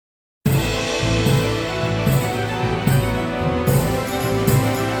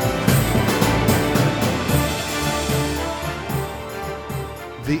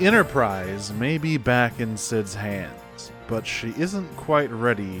The Enterprise may be back in Sid's hands, but she isn't quite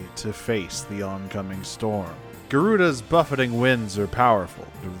ready to face the oncoming storm. Garuda's buffeting winds are powerful.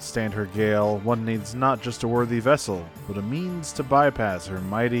 To withstand her gale, one needs not just a worthy vessel, but a means to bypass her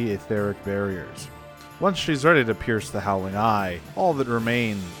mighty etheric barriers. Once she's ready to pierce the Howling Eye, all that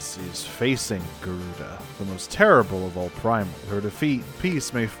remains is facing Garuda, the most terrible of all Primals. With her defeat,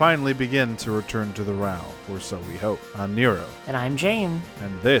 peace may finally begin to return to the realm, or so we hope. I'm Nero. And I'm Jane.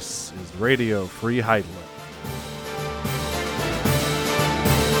 And this is Radio Free Heidelin.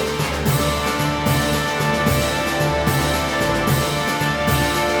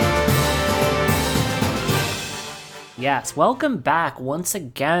 Yes, welcome back once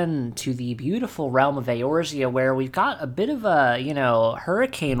again to the beautiful realm of Eorzea, where we've got a bit of a,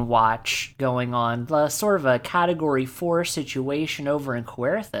 hurricane watch going on, sort of a Category 4 situation over in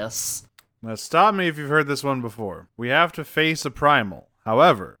Querthus. Now stop me if you've heard this one before. We have to face a Primal.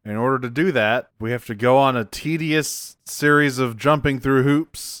 However, in order to do that, we have to go on a tedious series of jumping through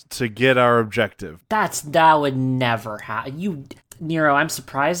hoops to get our objective. That would never happen. Nero, I'm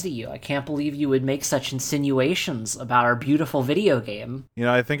surprised at you. I can't believe you would make such insinuations about our beautiful video game.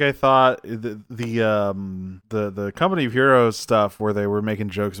 I think I thought the Company of Heroes stuff where they were making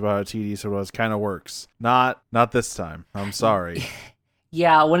jokes about how tedious it was kind of works. Not this time. I'm sorry.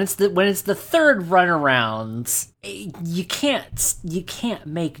 Yeah, when it's the third runaround, you can't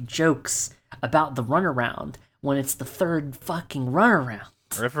make jokes about the runaround when it's the third fucking runaround.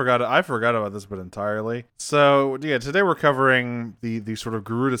 I forgot about this bit entirely. So, yeah, today we're covering the sort of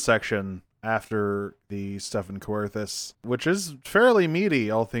Garuda section after the stuff in Querthus, which is fairly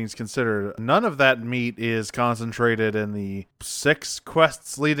meaty, all things considered. None of that meat is concentrated in the 6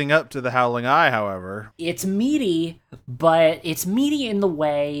 quests leading up to the Howling Eye, however. It's meaty, but it's meaty in the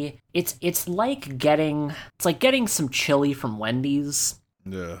way it's like getting some chili from Wendy's.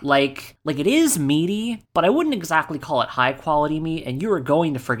 Yeah. Like it is meaty, but I wouldn't exactly call it high quality meat, and you're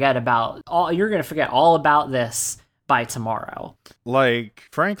going to forget all about this by tomorrow.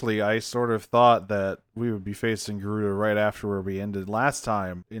 Frankly, I sort of thought that we would be facing Garuda right after where we ended last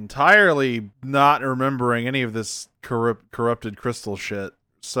time, entirely not remembering any of this corrupted crystal shit.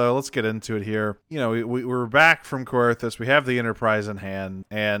 So let's get into it here. We're back from Querthus. We have the Enterprise in hand,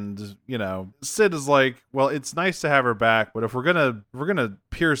 and Sid is like, "Well, it's nice to have her back, but if we're gonna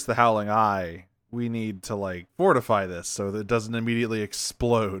pierce the Howling Eye, we need to fortify this so that it doesn't immediately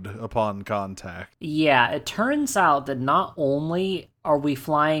explode upon contact." Yeah, it turns out that not only are we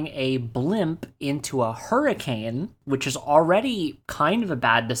flying a blimp into a hurricane, which is already kind of a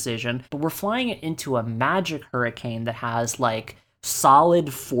bad decision, but we're flying it into a magic hurricane that has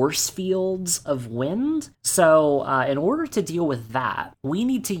solid force fields of wind. So in order to deal with that, we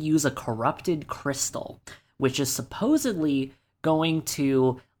need to use a corrupted crystal, which is supposedly going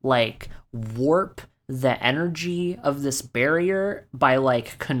to warp the energy of this barrier by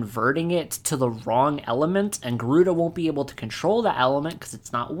converting it to the wrong element, and Garuda won't be able to control that element because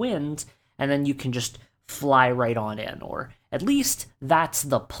it's not wind, and then you can just fly right on in, or at least that's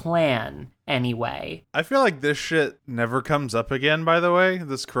the plan anyway. I feel like this shit never comes up again, by the way,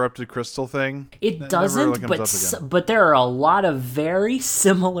 this corrupted crystal thing. It doesn't, but there are a lot of very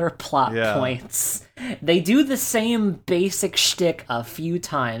similar plot points. They do the same basic shtick a few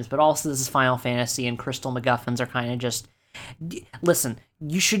times, but also this is Final Fantasy, and crystal MacGuffins are kind of just... Listen,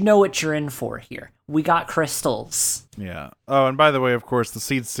 you should know what you're in for here. We got crystals. Yeah. Oh, and by the way, of course, the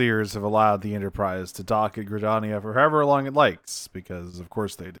Seed Seers have allowed the Enterprise to dock at Gridania for however long it likes, because of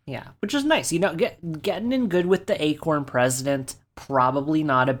course they do. Yeah, which is nice. Getting in good with the Acorn President, probably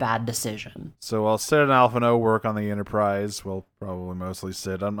not a bad decision. So while Sid and Alphino work on the Enterprise, well, probably mostly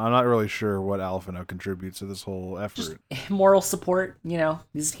Sid, I'm not really sure what Alphino contributes to this whole effort. Just moral support, he's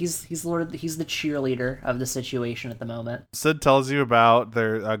the cheerleader of the situation at the moment. Sid tells you about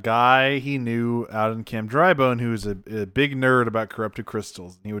a guy he knew out in Camp Drybone who was a big nerd about corrupted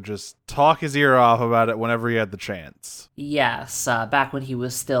crystals. He would just talk his ear off about it whenever he had the chance. Yes, back when he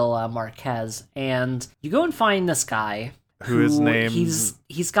was still Marquez. And you go and find this guy who is named...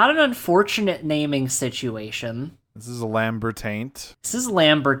 He's got an unfortunate naming situation. This is a Lambertaint.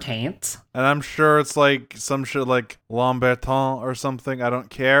 And I'm sure it's some shit like Lambertin or something. I don't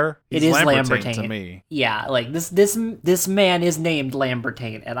care. It is Lambertaint to me. Yeah, this man is named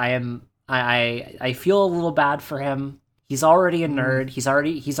Lambertaint, and I feel a little bad for him. He's already a nerd. He's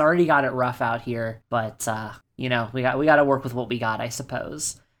already got it rough out here, but we got to work with what we got, I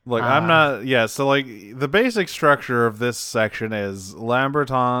suppose. Look, I'm not... Yeah, so, the basic structure of this section is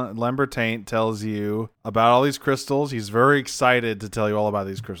Lambertaint tells you about all these crystals. He's very excited to tell you all about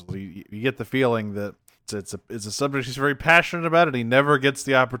these crystals. You get the feeling that it's a subject he's very passionate about, and he never gets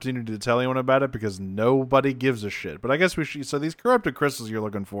the opportunity to tell anyone about it because nobody gives a shit. But I guess we should. So these corrupted crystals you're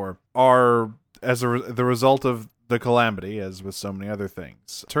looking for are the result of the calamity, as with so many other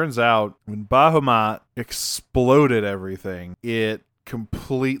things. Turns out when Bahamut exploded everything, it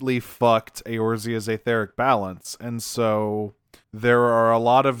completely fucked Eorzea's etheric balance, and so there are a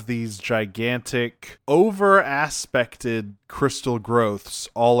lot of these gigantic, over-aspected crystal growths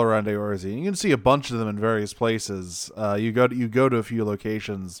all around Eorzea. You can see a bunch of them in various places. You go to a few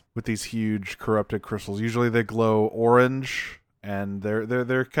locations with these huge corrupted crystals. Usually they glow orange, and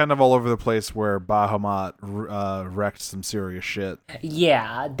they're kind of all over the place where Bahamut wrecked some serious shit.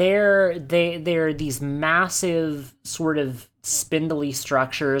 Yeah, they're these massive sort of spindly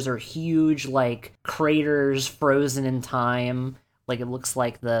structures or huge like craters frozen in time. Like it looks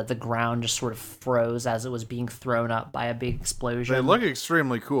like the ground just sort of froze as it was being thrown up by a big explosion. They look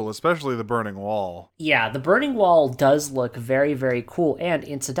extremely cool, especially the burning wall. Yeah, the burning wall does look very, very cool. And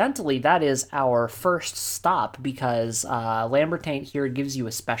incidentally, that is our first stop because Lambertaint here gives you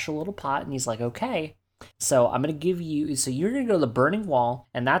a special little pot and he's like, okay, so I'm going to give you, so you're going to go to the burning wall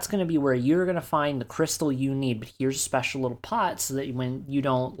and that's going to be where you're going to find the crystal you need. But here's a special little pot so that when you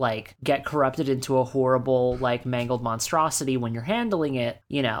don't like get corrupted into a horrible like mangled monstrosity when you're handling it,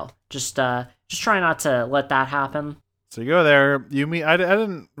 you know, just try not to let that happen. So you go there, you meet, I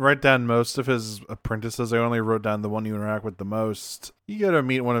didn't write down most of his apprentices, I only wrote down the one you interact with the most. You go to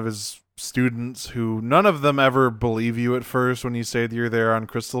meet one of his students who none of them ever believe you at first when you say that you're there on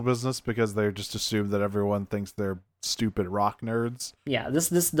crystal business because they just assume that everyone thinks they're stupid rock nerds. Yeah,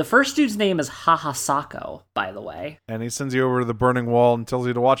 the first dude's name is Hahasako, by the way. And he sends you over to the burning wall and tells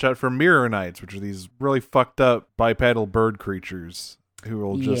you to watch out for mirror knights, which are these really fucked up bipedal bird creatures who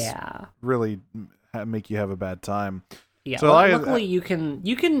will just really make you have a bad time. Yeah, so luckily you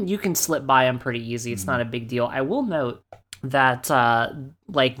can slip by them pretty easy. It's not a big deal. I will note that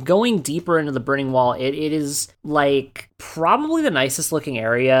like going deeper into the burning wall, it is like probably the nicest looking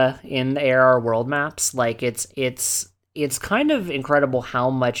area in the ARR world maps. Like it's kind of incredible how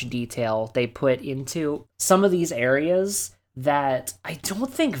much detail they put into some of these areas that I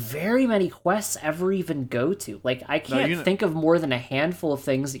don't think very many quests ever even go to. Like, I can't think of more than a handful of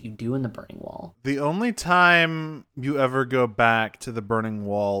things that you do in the Burning Wall. The only time you ever go back to the Burning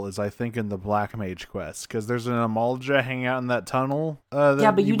Wall is, I think, in the Black Mage quest, because there's an Amalja hanging out in that tunnel that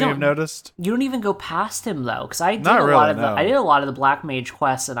you may have noticed. You don't even go past him, though, because I did I did a lot of the Black Mage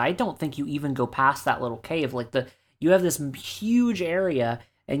quests, and I don't think you even go past that little cave. Like, you have this huge area,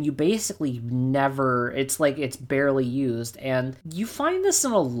 and you basically never, it's like it's barely used. And you find this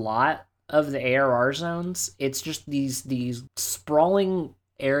in a lot of the ARR zones. It's just these sprawling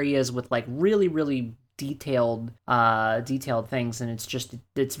areas with like really, really detailed things, and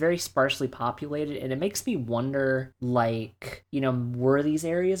it's very sparsely populated, and it makes me wonder, like, you know, were these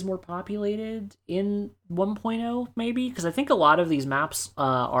areas more populated in 1.0 maybe? Because I think a lot of these maps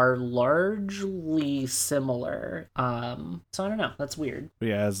are largely similar. So I don't know, that's weird. But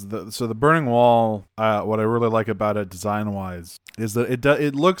yeah, so the Burning Wall, what I really like about it design wise is that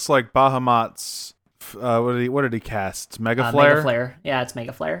it looks like Bahamut's what did he cast? Mega Flare? Mega Flare. Yeah, it's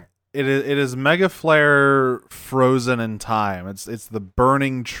Mega Flare. It is Mega Flare frozen in time. It's the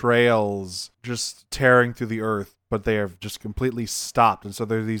burning trails just tearing through the earth, but they have just completely stopped. And so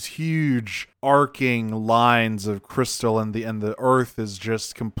there are these huge arcing lines of crystal, and the earth is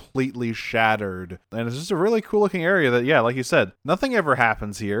just completely shattered. And it's just a really cool looking area that, yeah, like you said, nothing ever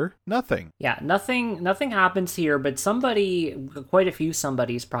happens here. Nothing. Yeah, nothing happens here, but quite a few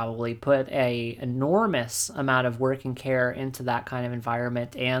somebodies probably put a enormous amount of work and care into that kind of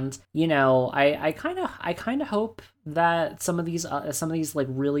environment. And, you know, I kind of hope that some of these like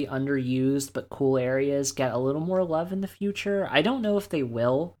really underused but cool areas get a little more love in the future. I don't know if they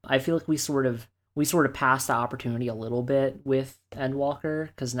will. I feel like we sort of passed the opportunity a little bit with Endwalker,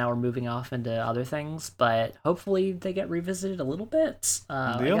 because now we're moving off into other things, but hopefully they get revisited a little bit.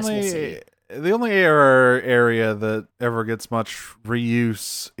 I guess we'll see. The only ARR area that ever gets much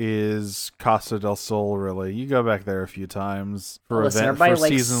reuse is Costa del Sol, really. You go back there a few times for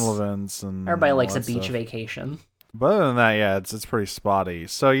seasonal events. And everybody likes a beach vacation. But other than that, yeah, it's pretty spotty.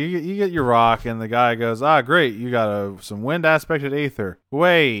 So you get your rock, and the guy goes, great, you got some wind aspected aether.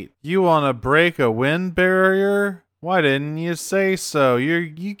 Wait, you want to break a wind barrier? Why didn't you say so?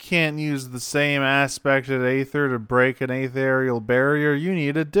 You can't use the same aspected aether to break an aetherial barrier. You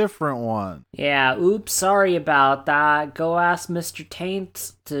need a different one. Yeah, oops, sorry about that. Go ask Mr.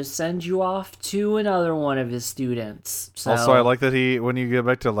 Taint to send you off to another one of his students. So, also, I like that when you get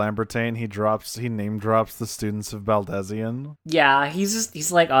back to Lambertaine, he name drops the students of Baldesion. Yeah,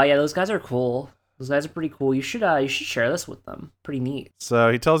 he's like, oh yeah, those guys are cool. Those guys are pretty cool. You should share this with them. Pretty neat.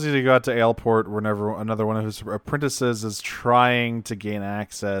 So he tells you to go out to Aleport whenever another one of his apprentices is trying to gain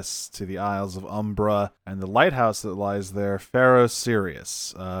access to the Isles of Umbra and the lighthouse that lies there, Pharaoh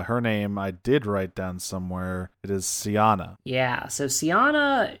Sirius. Her name I did write down somewhere. It is Siana. Yeah, so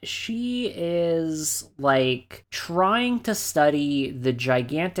Siana, she is like trying to study the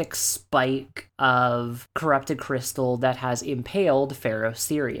gigantic spike of corrupted crystal that has impaled Pharaoh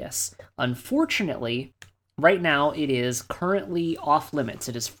Sirius. Unfortunately, right now it is currently off limits.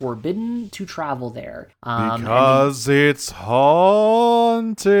 It is forbidden to travel there. Because it's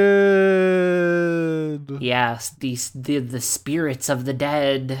haunted. Yes, the spirits of the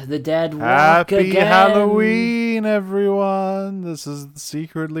dead walk Happy again. Halloween, everyone. This is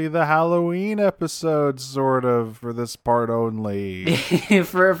secretly the Halloween episode, sort of, for this part only.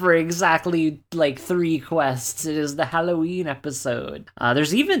 for exactly like 3 quests, it is the Halloween episode.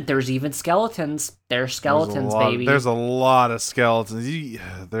 There's even skeletons. There's skeletons, baby. There's a lot of skeletons.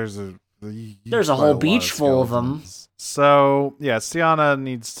 There's a whole beach full of them. So, yeah, Siana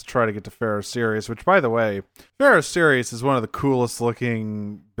needs to try to get to Pharaoh Sirius, which, by the way, Pharaoh Sirius is one of the coolest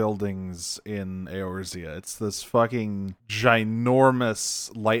looking buildings in Eorzea. It's this fucking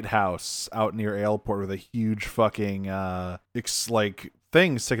ginormous lighthouse out near Aleport with a huge fucking,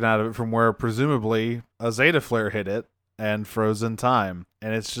 thing sticking out of it from where presumably a Zeta Flare hit it and froze in time.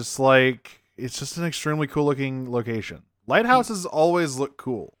 And it's just an extremely cool looking location. Lighthouses always look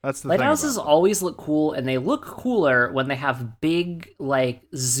cool. That's the thing. Lighthouses always look cool, and they look cooler when they have big, like,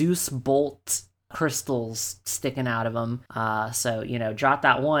 Zeus bolt crystals sticking out of them. So, jot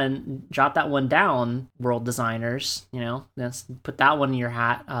that one down, world designers. Let's put that one in your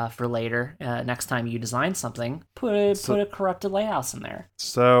hat for later. Next time you design something, put a corrupted lighthouse in there.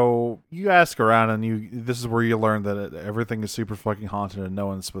 So you ask around, and this is where you learn that everything is super fucking haunted, and no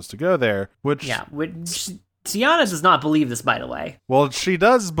one's supposed to go there. Which Siana does not believe this, by the way. Well, she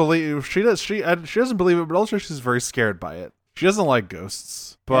does believe. She doesn't believe it, but also she's very scared by it. She doesn't like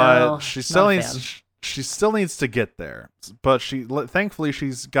ghosts, but she still needs to get there. But thankfully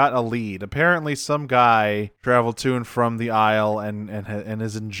she's got a lead. Apparently, some guy traveled to and from the Isle and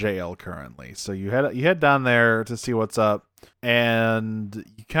is in jail currently. So you head down there to see what's up. And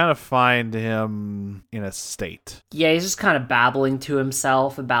you kind of find him in a state. Yeah, he's just kind of babbling to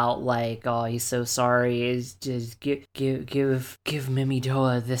himself about like, oh, he's so sorry. He's just give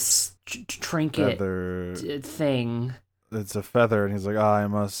Mimidoa this trinket thing. It's a feather, and he's like, I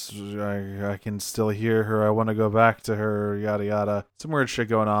can still hear her. I want to go back to her, yada yada. Some weird shit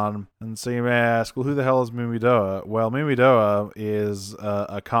going on. And so you may ask, well, who the hell is Mimidoa? Well, Mimidoa is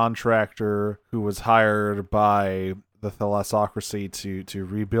a contractor who was hired by the thalassocracy to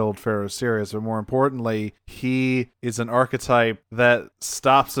rebuild Pharaoh Sirius, but more importantly, he is an archetype that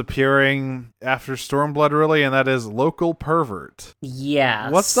stops appearing after Stormblood, really, and that is local pervert.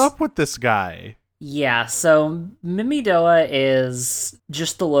 Yes. What's up with this guy? Yeah, so Mimidoa is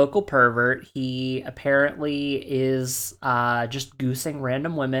just the local pervert. He apparently is just goosing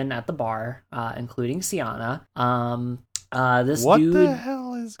random women at the bar, including Siana. What the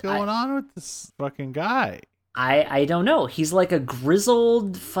hell is going on with this fucking guy? I don't know. He's like a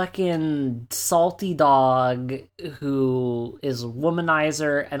grizzled fucking salty dog who is a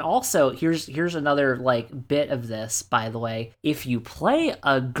womanizer. And also, here's another like bit of this, by the way. If you play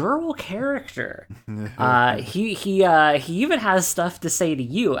a girl character, he even has stuff to say to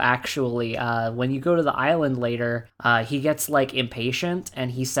you, actually. When you go to the island later, he gets like impatient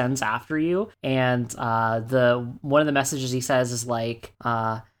and he sends after you. And one of the messages he says is like,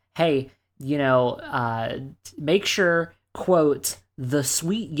 hey, make sure, quote, the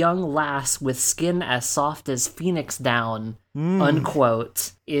sweet young lass with skin as soft as phoenix down,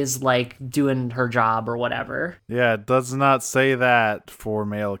 unquote, is like doing her job or whatever. Yeah, it does not say that for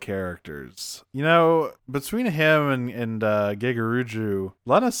male characters. Between him and Garuda,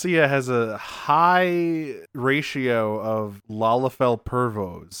 Lanacia has a high ratio of Lalafell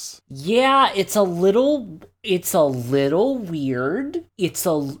pervos. Yeah, it's a little weird.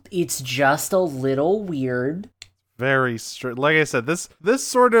 It's just a little weird. Very strict. Like I said, this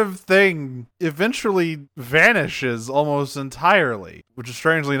sort of thing eventually vanishes almost entirely, which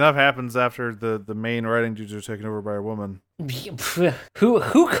strangely enough happens after the main writing duties are taken over by a woman.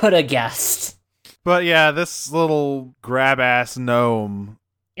 Who could have guessed? But yeah, this little grab-ass gnome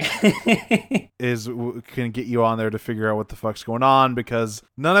can get you on there to figure out what the fuck's going on, because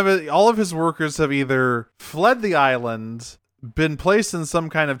all of his workers have either fled the island, been placed in some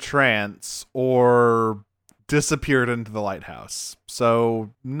kind of trance, or disappeared into the lighthouse. So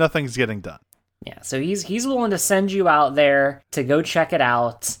nothing's getting done. Yeah, so he's willing to send you out there to go check it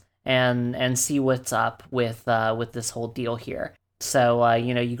out, and see what's up with this whole deal here. So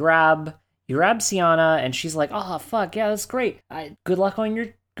you grab Sienna, and she's like, "Oh fuck yeah, that's great. Good luck on your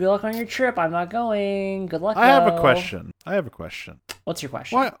trip. I'm not going. Good luck." I have a question. What's your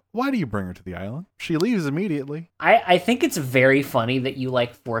question? Why do you bring her to the island? She leaves immediately. I think it's very funny that you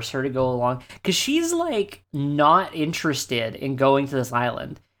like force her to go along, because she's like not interested in going to this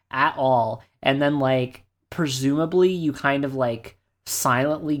island at all, and then like presumably you kind of like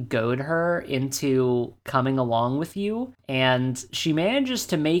silently goad her into coming along with you, and she manages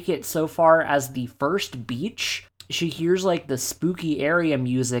to make it so far as the first beach. She hears like the spooky area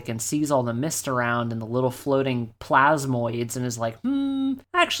music and sees all the mist around and the little floating plasmoids, and is like,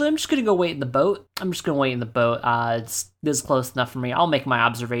 actually, I'm just gonna go wait in the boat. This is close enough for me. I'll make my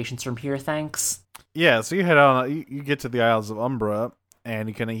observations from here, thanks. Yeah, so you head on. You get to the Isles of Umbra, and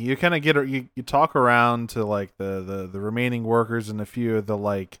you kind of get you talk around to like the remaining workers and a few of the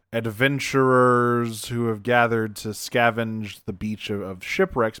like adventurers who have gathered to scavenge the beach of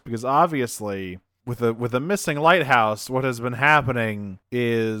shipwrecks, because obviously with a missing lighthouse, what has been happening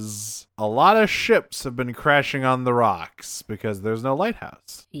is a lot of ships have been crashing on the rocks because there's no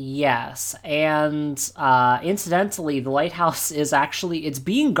lighthouse. Yes, and incidentally, the lighthouse is it's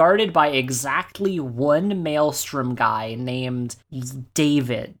being guarded by exactly one Maelstrom guy named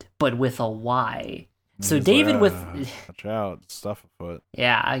David, but with a Y. So He's David like, with... watch out, stuff afoot.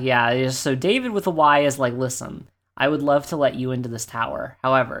 Yeah. So David with a Y is like, listen, I would love to let you into this tower.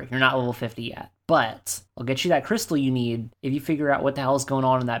 However, you're not level 50 yet. But I'll get you that crystal you need if you figure out what the hell is going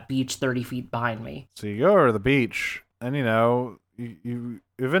on in that beach 30 feet behind me. So you go over to the beach, and you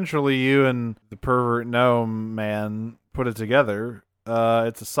eventually you and the pervert gnome man put it together.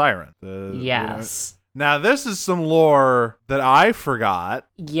 It's a siren. Yes. Now, this is some lore that I forgot.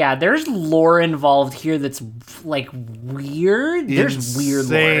 Yeah, there's lore involved here that's, like, weird. There's weird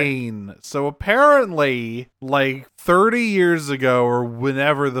lore. Insane. So apparently, like, 30 years ago, or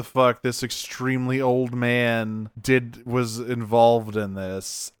whenever the fuck this extremely old man was involved in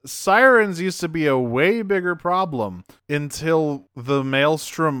this, sirens used to be a way bigger problem until the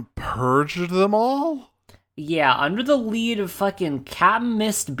Maelstrom purged them all? Yeah, under the lead of fucking Captain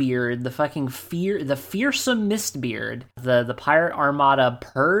Mistbeard, the fucking fearsome Mistbeard, the pirate armada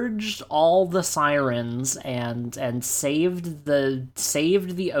purged all the sirens and saved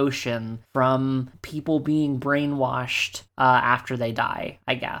the ocean from people being brainwashed after they die,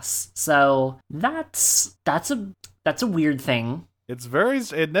 I guess. So that's a weird thing.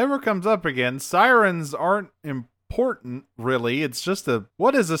 It never comes up again. Sirens aren't important, really. It's just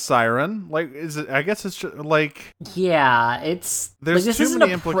what is a siren? Like, is it? I guess it's just, like, yeah, there's like, too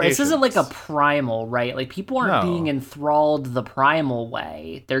many implications. This isn't like a primal, right? Like, people aren't being enthralled the primal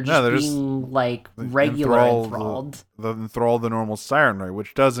way. They're just being like regular enthralled. The normal siren way,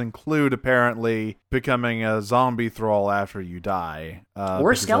 which does include apparently becoming a zombie thrall after you die,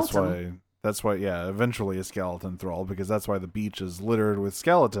 or a skeleton. That's why, eventually a skeleton thrall, because that's why the beach is littered with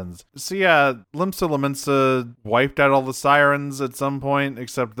skeletons. So yeah, Limsa Lominsa wiped out all the sirens at some point,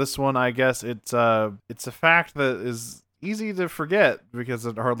 except this one, I guess. It's a fact that is easy to forget because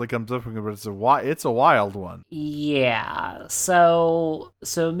it hardly comes up, but it's a wild one. Yeah. So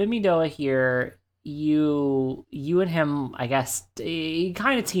Mimidoa here, you and him, I guess, you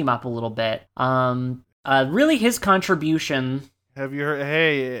kind of team up a little bit. Really his contribution... Have you heard?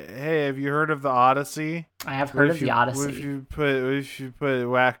 Hey! Have you heard of the Odyssey? I have heard of the Odyssey. What if you put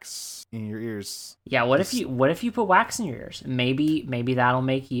wax in your ears? Yeah. What if you put wax in your ears? Maybe that'll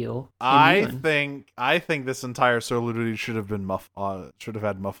make you immune. I think this entire solo duty should have been should have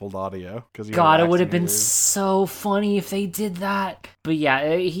had muffled audio, because God, it would have been so funny if they did that. But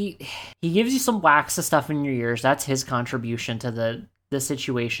yeah, he gives you some wax of stuff in your ears. That's his contribution to the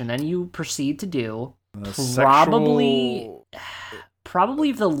situation. Then you proceed to do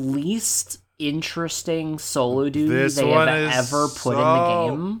probably the least interesting solo duty they have ever put in the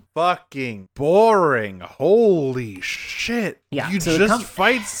game. Fucking boring. Holy shit. Yeah, you just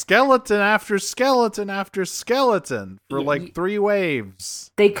fight skeleton after skeleton after skeleton for like 3 waves.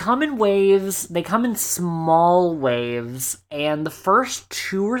 They come in waves. They come in small waves. And the first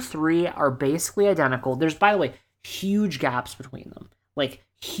 2 or 3 are basically identical. There's, by the way, huge gaps between them. Like,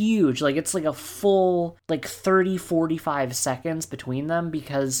 huge. Like, it's like a full, like, 30-45 seconds between them,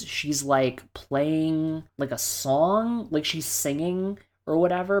 because she's, like, playing, like, a song. Like, she's singing or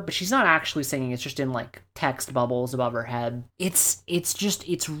whatever, but she's not actually singing. It's just in, like, text bubbles above her head. It's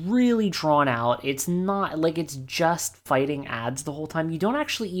really drawn out. It's not, like, it's just fighting ads the whole time. You don't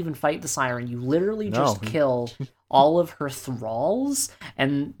actually even fight the siren. You literally just kill all of her thralls,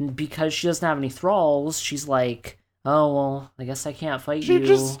 and because she doesn't have any thralls, she's like, oh, well, I guess I can't fight She you.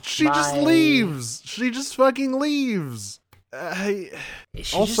 just Bye. leaves. She just fucking leaves. She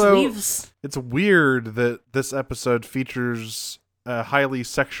Also, just leaves. It's weird that this episode features a highly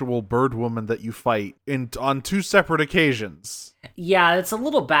sexual bird woman that you fight on 2 separate occasions. Yeah, it's a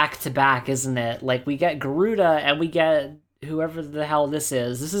little back to back, isn't it? Like, we get Garuda and we get whoever the hell this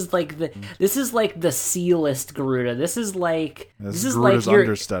is. This is like the C-list Garuda. This is Garuda's like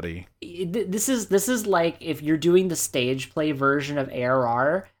understudy. This is like if you're doing the stage play version of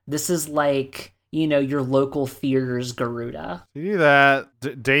ARR. This is like, your local theater's Garuda. See that?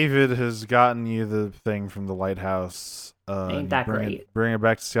 David has gotten you the thing from the lighthouse. Ain't that great? Bring it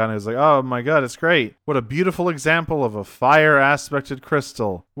back to Sienna. He's like, oh my god, it's great. What a beautiful example of a fire-aspected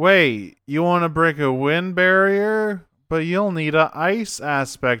crystal. Wait, you want to break a wind barrier? But you'll need a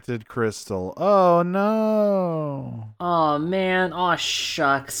ice-aspected crystal. Oh no. Oh man. Oh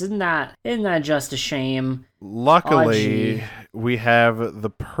shucks. Isn't that just a shame? Luckily, we have the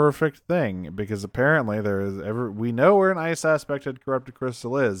perfect thing, because apparently we know where an ice-aspected corrupted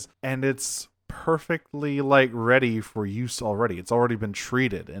crystal is, and it's perfectly ready for use already. It's already been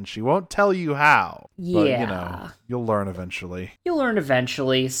treated, and she won't tell you how. Yeah. But you'll learn eventually.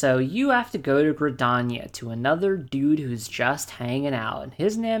 So you have to go to Gridania to another dude who's just hanging out, and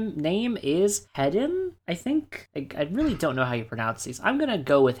his name is Hedin, I think. I really don't know how you pronounce these. I'm gonna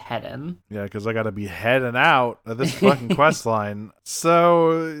go with Hedin. Yeah, because I gotta be heading out of this fucking quest line.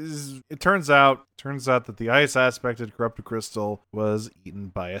 So it turns out that the ice aspected corrupted crystal was eaten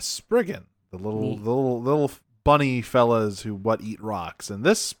by a Spriggan. The little bunny fellas who eat rocks. And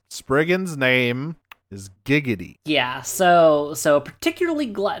this Spriggan's name is Giggity. Yeah, so a particularly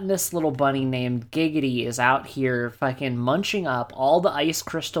gluttonous little bunny named Giggity is out here fucking munching up all the ice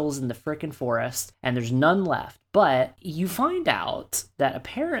crystals in the frickin' forest, and there's none left. But you find out that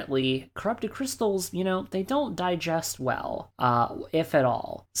apparently corrupted crystals, they don't digest well, if at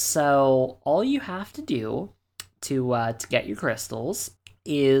all. So all you have to do to get your crystals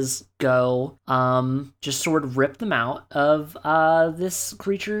is go just sort of rip them out of this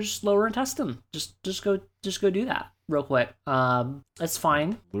creature's lower intestine. Just go do that real quick. It's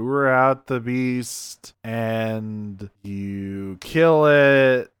fine. Lure out the beast and you kill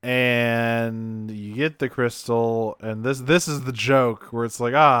it and you get the crystal, and this is the joke where it's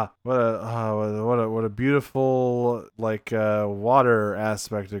like, what a beautiful water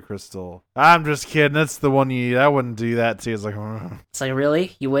aspected crystal. I'm just kidding. That's the one you eat. I wouldn't do that to you. It's like, it's like,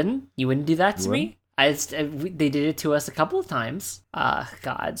 really? You wouldn't do that to me? They did it to us a couple of times.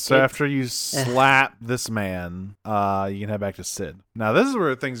 God. So after you slap this man, you can head back to Sid. Now this is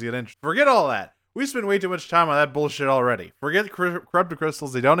where things get interesting. Forget all that. We spent way too much time on that bullshit already. Forget corrupted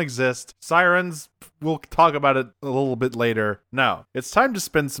crystals. They don't exist. Sirens, we'll talk about it a little bit later. No, it's time to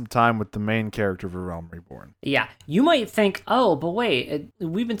spend some time with the main character of A Realm Reborn. Yeah, you might think, oh, but wait,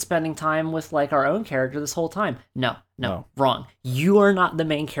 we've been spending time with our own character this whole time. No, wrong. You are not the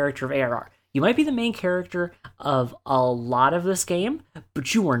main character of ARR. You might be the main character of a lot of this game,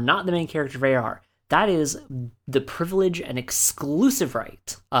 but you are not the main character of ARR. That is the privilege and exclusive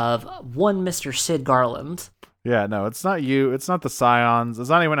right of one Mr. Sid Garland. Yeah, no, it's not you. It's not the Scions. It's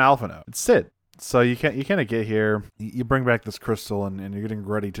not even Alphino. It's Sid. So you kind of get here, you bring back this crystal, and you're getting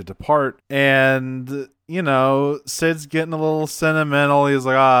ready to depart. And, Sid's getting a little sentimental. He's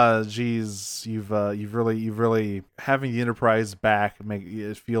like, geez, you've really having the Enterprise back.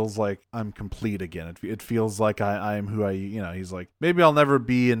 It feels like I'm complete again. It feels like I'm who he's like, maybe I'll never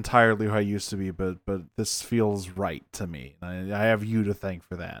be entirely who I used to be, but this feels right to me. I have you to thank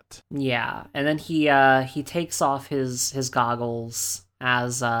for that. Yeah, and then he takes off his goggles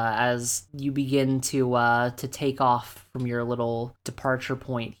as you begin to take off from your little departure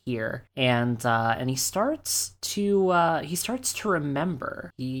point here, and he starts to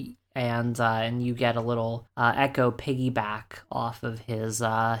remember. And you get a little echo piggyback off of his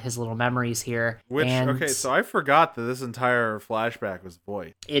little memories here. So I forgot that this entire flashback was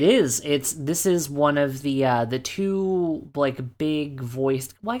voiced. It is. This is one of the two big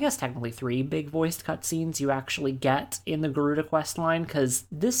voiced, well, I guess technically 3 big voiced cutscenes you actually get in the Garuda quest line, because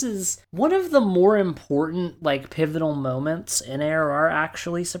this is one of the more important pivotal moments in ARR,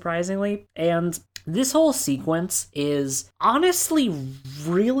 actually, surprisingly. And this whole sequence is honestly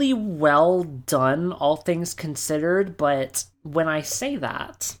really well done, all things considered, but when I say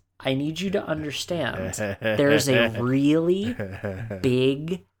that, I need you to understand there's a really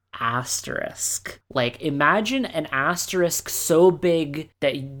big asterisk. Imagine an asterisk so big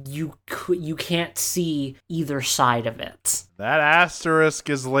that you can't see either side of it. That asterisk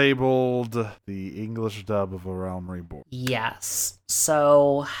is labeled the English dub of A Realm Reborn. Yes.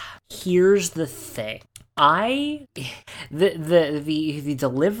 So here's the thing. The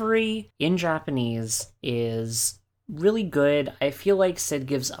delivery in Japanese is really good. I feel like Sid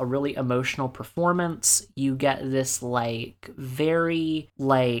gives a really emotional performance. You get this like very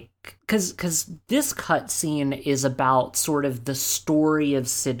like because this cutscene is about sort of the story of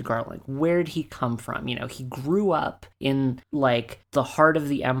Sid Garland. Where'd he come from? You know, he grew up in like the heart of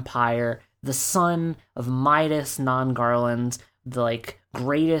the Empire, the son of Midas non-Garland, the like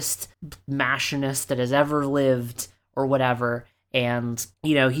greatest machinist that has ever lived or whatever. And,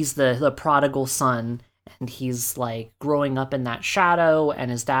 you know, he's the prodigal son, and he's like growing up in that shadow, and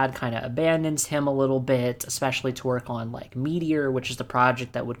his dad kind of abandons him a little bit, especially to work on like Meteor, which is the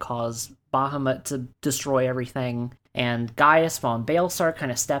project that would cause Bahamut to destroy everything. And Gaius von Baelsar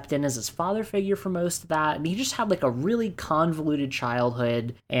kind of stepped in as his father figure for most of that, and he just had like a really convoluted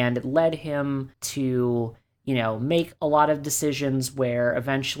childhood, and it led him to, you know, make a lot of decisions where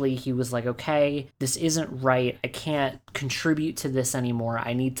eventually he was like, okay, this isn't right. I can't contribute to this anymore.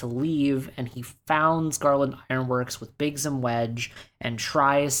 I need to leave. And he founds Garland Ironworks with Biggs and Wedge and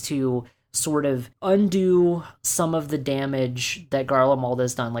tries to sort of undo some of the damage that Garlemald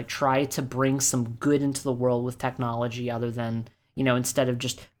has done, like try to bring some good into the world with technology other than, you know, instead of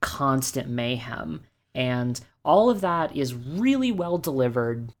just constant mayhem. And all of that is really well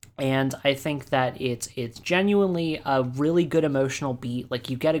delivered, and I think that it's genuinely a really good emotional beat. Like,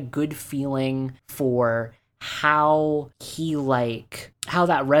 you get a good feeling for how he like how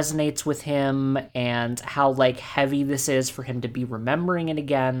that resonates with him and how like heavy this is for him to be remembering it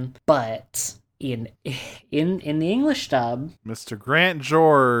again. But in the English dub, Mr. Grant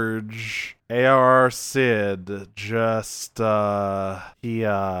George, ARR Sid, just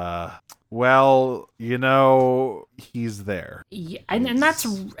well, you know, he's there. Yeah, and that's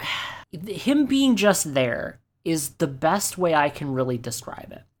him being just there is the best way I can really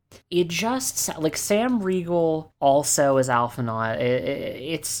describe it. It just, like, Sam Riegel also as Alphinaud,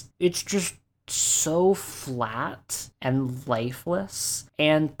 it's just so flat and lifeless,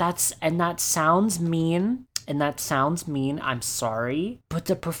 and that sounds mean. I'm sorry, but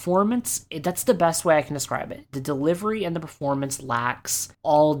the performance, that's the best way I can describe it. The delivery and the performance lacks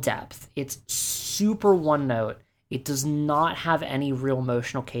all depth. It's super one note. It does not have any real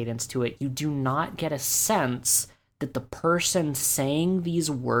emotional cadence to it. You do not get a sense that the person saying these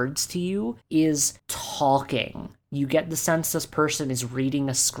words to you is talking. You get the sense this person is reading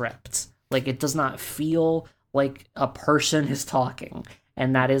a script. Like, it does not feel like a person is talking.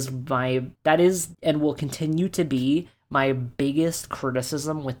 And that is and will continue to be my biggest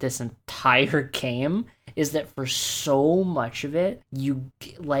criticism with this entire game, is that for so much of it,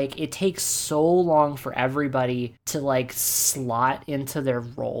 it takes so long for everybody to like slot into their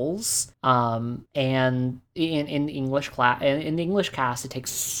roles. And in the English cast, it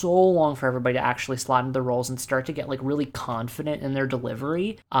takes so long for everybody to actually slot into their roles and start to get like really confident in their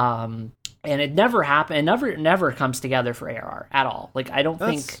delivery. And it never happened. It never comes together for ARR at all. Like, I don't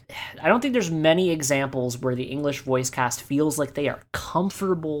think there's many examples where the English voice cast feels like they are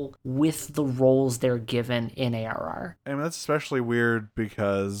comfortable with the roles they're given in ARR. I mean, that's especially weird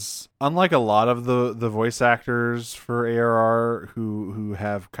because unlike a lot of the voice actors for ARR who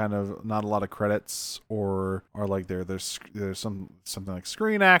have kind of not a lot of credits, or are like there's something like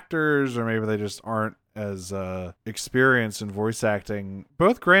screen actors, or maybe they just aren't as experienced in voice acting,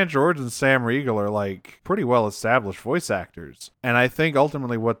 both Grant George and Sam Riegel are like pretty well established voice actors. And I think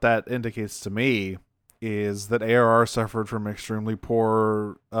ultimately what that indicates to me is that ARR suffered from extremely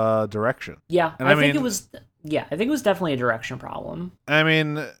poor direction. Yeah, and I think it was definitely a direction problem. I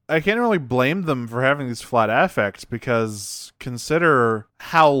mean, I can't really blame them for having these flat affects, because consider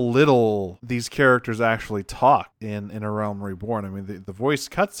how little these characters actually talk in A Realm Reborn. I mean, the voice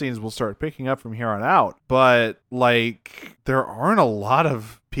cutscenes will start picking up from here on out, but like there aren't a lot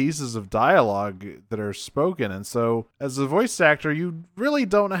of pieces of dialogue that are spoken, and so as a voice actor, you really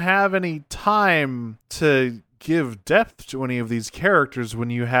don't have any time to give depth to any of these characters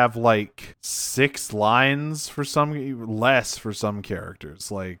when you have like 6 lines for some, less for some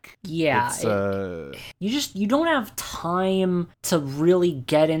characters. Like, yeah, you don't have time to really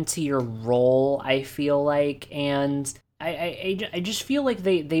get into your role, I feel like. And I just feel like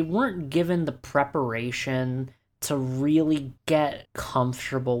they weren't given the preparation to really get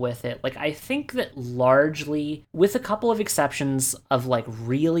comfortable with it. Like, I think that largely, with a couple of exceptions of like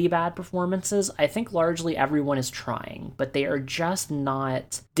really bad performances, I think largely everyone is trying, but they are just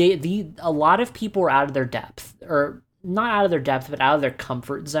not. A lot of people are out of their depth, or not out of their depth, but out of their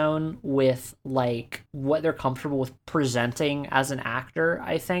comfort zone with like what they're comfortable with presenting as an actor,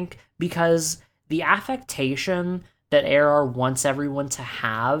 I think, because the affectation that ARR wants everyone to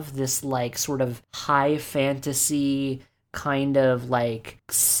have, this like sort of high fantasy kind of like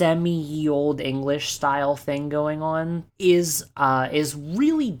semi-old English style thing going on, is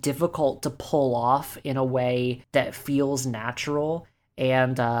really difficult to pull off in a way that feels natural.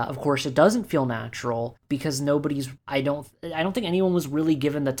 And of course, it doesn't feel natural because I don't think anyone was really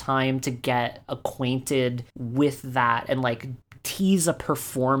given the time to get acquainted with that and like tease a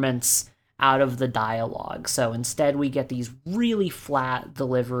performance out of the dialogue. So instead we get these really flat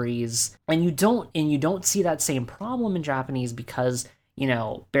deliveries, and you don't see that same problem in Japanese because,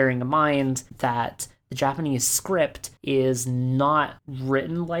 bearing in mind that the Japanese script is not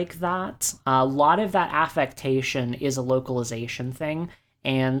written like that. A lot of that affectation is a localization thing,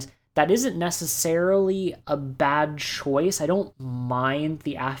 and that isn't necessarily a bad choice. I don't mind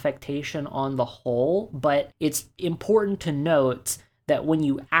the affectation on the whole, but it's important to note that when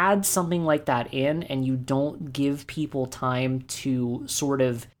you add something like that in and you don't give people time to sort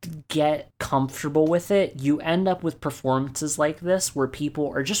of get comfortable with it, you end up with performances like this where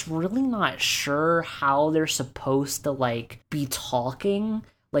people are just really not sure how they're supposed to like be talking.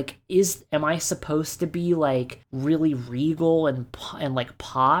 Like, am I supposed to be like really regal and like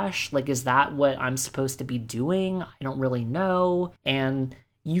posh? Like, is that what I'm supposed to be doing? I don't really know. And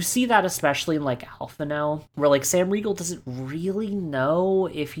you see that especially in like Alpha now, where like Sam Riegel doesn't really know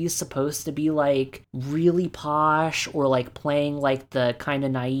if he's supposed to be like really posh or like playing like the kind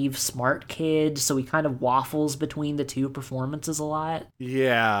of naive smart kid, so he kind of waffles between the two performances a lot.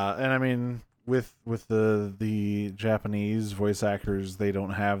 Yeah, and I mean, with the Japanese voice actors, they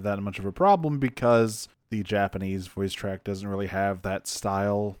don't have that much of a problem because the Japanese voice track doesn't really have that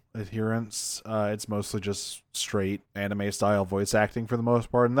style adherence. It's mostly just straight anime style voice acting for the most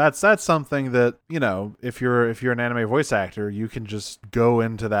part, and that's something that, if you're an anime voice actor, you can just go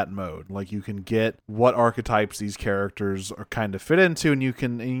into that mode. Like, you can get what archetypes these characters are kind of fit into, and you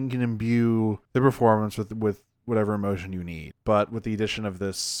can imbue the performance with whatever emotion you need. But with the addition of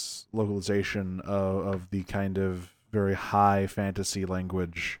this localization of the kind of very high fantasy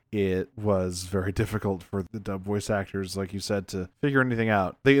language, it was very difficult for the dub voice actors, like you said, to figure anything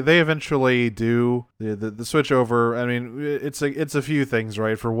out. They eventually do the switch over. I mean, it's a few things,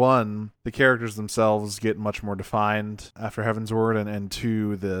 right? For one, the characters themselves get much more defined after Heaven's Word, and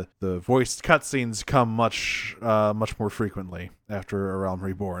two, the voiced cutscenes come much more frequently after A Realm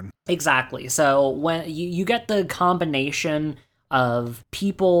Reborn. Exactly. So when you get the combination of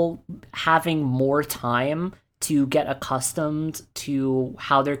people having more time to get accustomed to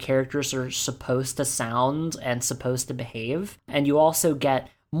how their characters are supposed to sound and supposed to behave, and you also get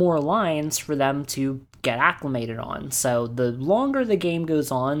more lines for them to get acclimated on. So the longer the game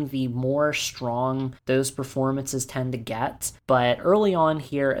goes on, the more strong those performances tend to get. But early on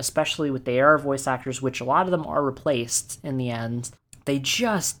here, especially with the AR voice actors, which a lot of them are replaced in the end, they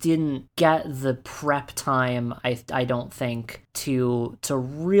just didn't get the prep time, I don't think, to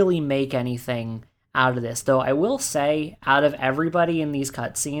really make anything out of this. Though I will say, out of everybody in these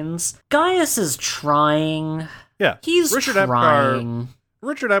cutscenes, Gaius is trying. Yeah, he's trying.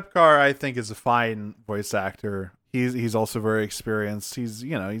 Richard Epcar, I think, is a fine voice actor. He's also very experienced.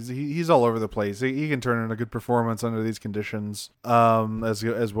 He's all over the place. He can turn in a good performance under these conditions,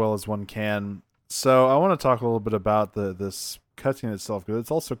 as well as one can. So I want to talk a little bit about this cutscene itself, because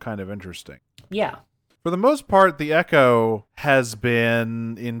it's also kind of interesting. Yeah. For the most part, the echo has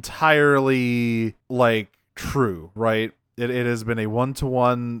been entirely, true, right? It has been a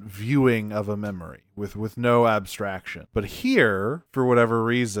one-to-one viewing of a memory with no abstraction. But here, for whatever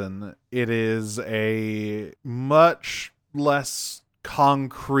reason, it is a much less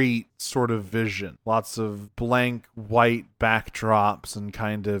concrete sort of vision. Lots of blank white backdrops and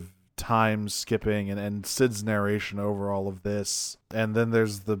kind of time skipping and Sid's narration over all of this. And then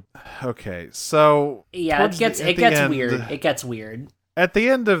there's so yeah, it gets weird. It gets weird. At the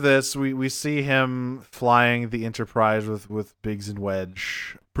end of this, we see him flying the Enterprise with Biggs and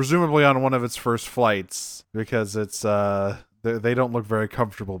Wedge, presumably on one of its first flights, because it's they don't look very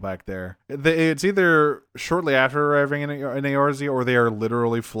comfortable back there. It's either shortly after arriving in Eorzea, or they are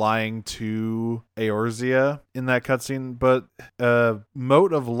literally flying to Eorzea in that cutscene. But a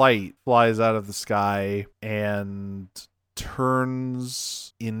mote of light flies out of the sky and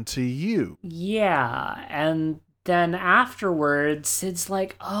turns into you. Yeah, and then afterwards, it's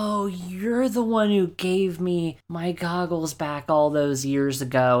like, oh, you're the one who gave me my goggles back all those years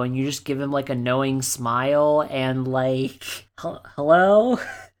ago, and you just give him like a knowing smile and like, hello?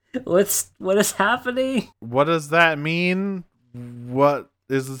 What is happening? What does that mean? What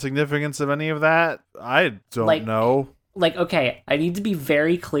is the significance of any of that? I don't know. like, okay, I need to be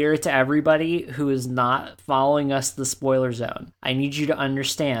very clear to everybody who is not following us to the spoiler zone. I need you to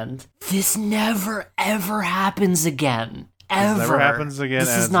understand, this never, ever happens again. Ever. This never happens again. This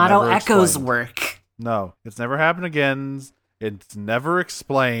and is it's not how never echoes explained. work. No, it's never happened again. It's never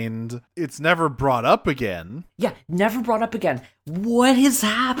explained. It's never brought up again. Yeah, never brought up again. What is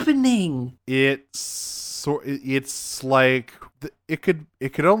happening? It's like it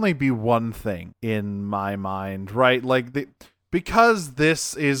could only be one thing in my mind, right? Like because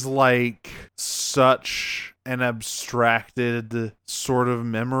this is like such an abstracted sort of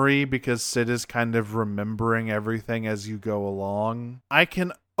memory, because Sid is kind of remembering everything as you go along. I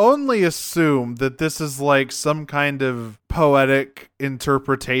can only assume that this is like some kind of poetic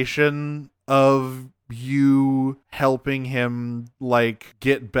interpretation of you helping him like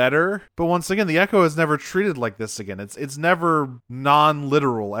get better. But once again, the Echo is never treated like this again. It's never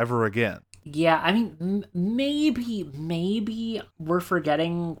non-literal ever again. Yeah, I mean, maybe we're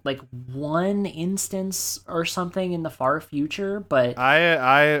forgetting like one instance or something in the far future, but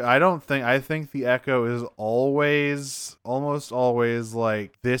I don't think. I think the Echo is almost always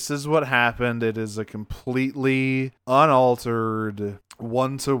like, this is what happened. It is a completely unaltered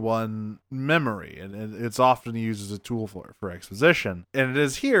one-to-one memory, and it's often used as a tool for exposition. And it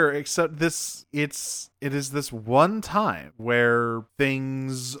is here, except it is this one time where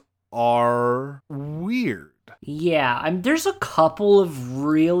things are weird. yeah, there's a couple of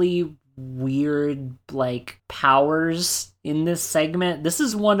really weird like powers in this segment. This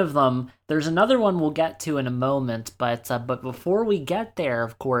is one of them. There's another one we'll get to in a moment, but before we get there,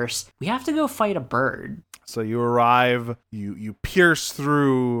 of course, we have to go fight a bird. So you arrive, you pierce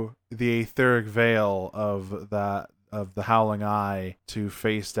through the etheric veil of the Howling Eye to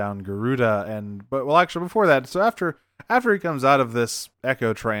face down Garuda, actually before that, so after he comes out of this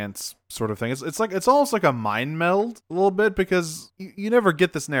echo trance sort of thing, it's almost like a mind meld a little bit, because you never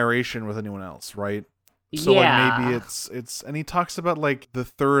get this narration with anyone else, right? So yeah. like maybe it's and he talks about like the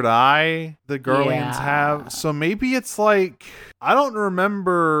third eye that Garleans have. So maybe it's like, I don't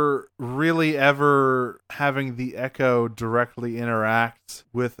remember really ever having the Echo directly interact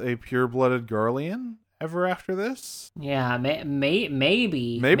with a pure-blooded Garlean ever after this. Yeah, maybe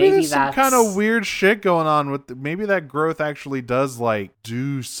There's that's some kind of weird shit going on with maybe that growth actually does like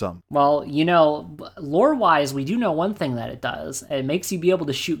do something. Well, lore-wise, we do know one thing that it does. It makes you be able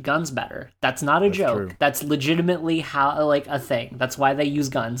to shoot guns better. That's not a joke. True. That's legitimately how like a thing. That's why they use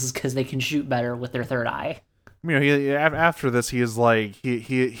guns, is because they can shoot better with their third eye. After this, he is like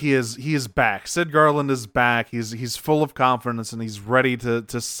he is back. Sid Garland is back. He's full of confidence, and he's ready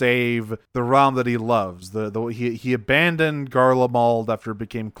to save the realm that he loves. He abandoned Garlemald after it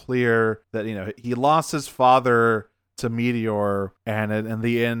became clear that he lost his father to Meteor, and in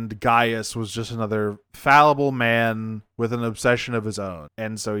the end, Gaius was just another fallible man with an obsession of his own.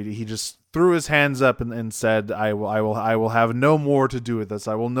 And so he just threw his hands up and said, I will have no more to do with this.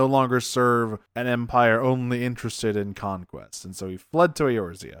 I will no longer serve an empire only interested in conquest. And so he fled to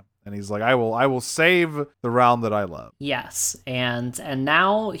Eorzea. And he's like, I will save the realm that I love. Yes, and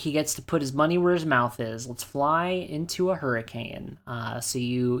now he gets to put his money where his mouth is. Let's fly into a hurricane. So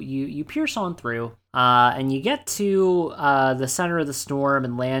you pierce on through, and you get to the center of the storm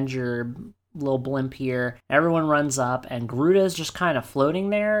and land your little blimp here. Everyone runs up, and Garuda is just kind of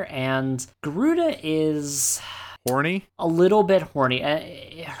floating there. And Garuda is horny, a little bit horny.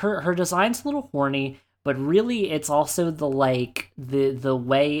 Her design's a little horny. But really, it's also the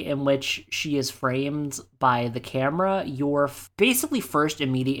way in which she is framed by the camera. Your basically first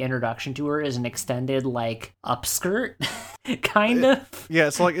immediate introduction to her is an extended upskirt, kind of. Yeah,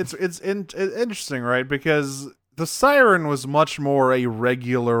 it's like it's interesting, right? Because the Siren was much more a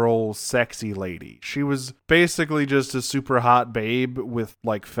regular old sexy lady. She was basically just a super hot babe with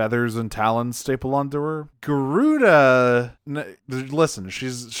like feathers and talons stapled onto her. Garuda, listen,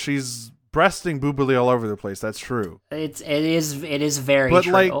 she's breasting boobily all over the place. That's true. It is very but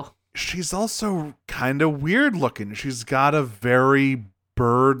true. Like, she's also kind of weird looking. She's got a very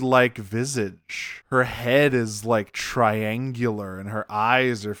bird-like visage. Her head is like triangular, and her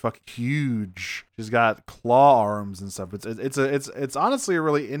eyes are fucking huge. She's got claw arms and stuff. It's honestly a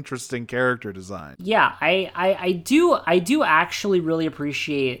really interesting character design. Yeah, I do actually really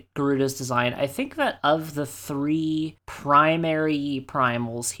appreciate Garuda's design. I think that of the three primary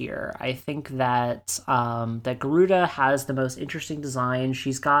primals here, I think that that Garuda has the most interesting design.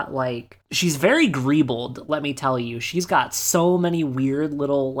 She's got she's very greebled, let me tell you. She's got so many weird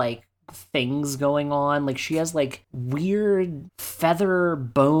little things going on. Like, she has like weird feather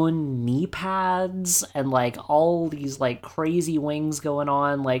bone knee pads and like all these like crazy wings going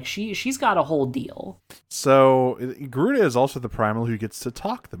on. Like, she's got a whole deal. So Garuda is also the primal who gets to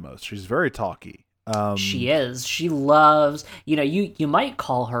talk the most. She's very talky. She is. She loves, you might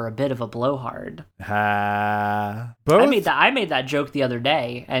call her a bit of a blowhard. Both? I made that joke the other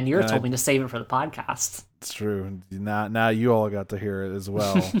day, and you told me to save it for the podcast. It's true. Now you all got to hear it as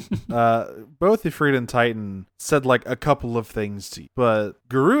well. Both Ifrit and Titan said like a couple of things to you, but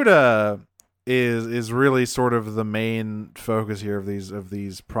Garuda is really sort of the main focus here of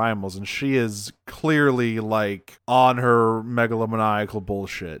these primals, and she is clearly like on her megalomaniacal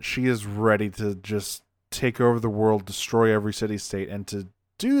bullshit. She is ready to just take over the world, destroy every city-state, and to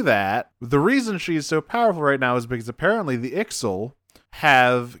do that, the reason she's so powerful right now is because apparently the Ixal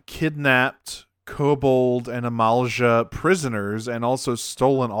have kidnapped Kobold and Amalja prisoners and also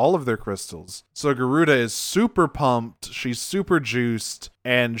stolen all of their crystals. So Garuda is super pumped, she's super juiced,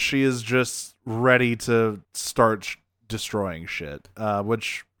 and she is just ready to start destroying shit.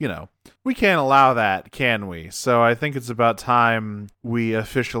 Which, we can't allow that, can we? So I think it's about time we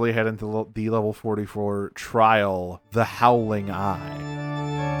officially head into the level 44 trial, the Howling Eye.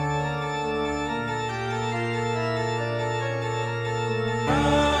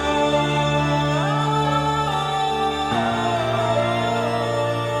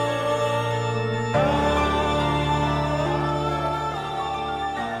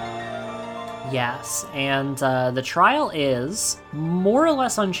 Yes, and the trial is more or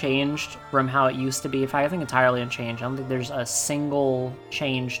less unchanged from how it used to be. In fact, I think entirely unchanged. I don't think there's a single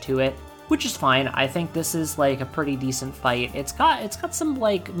change to it, which is fine. I think this is like a pretty decent fight. It's got some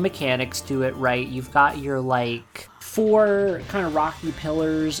like mechanics to it, right? You've got your like 4 kind of rocky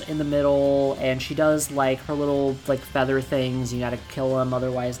pillars in the middle, and she does like her little like feather things. You gotta kill them,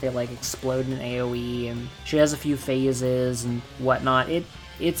 otherwise they like explode in AoE, and she has a few phases and whatnot.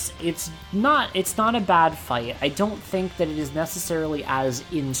 It's not a bad fight. I don't think that it is necessarily as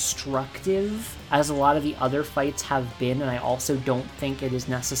instructive as a lot of the other fights have been, and I also don't think it is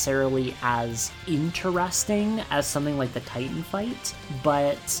necessarily as interesting as something like the Titan fight.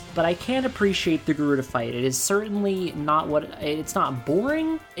 But I can appreciate the Garuda fight. It is certainly not it's not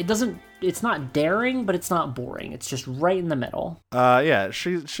boring. It's not daring, but it's not boring. It's just right in the middle. Yeah,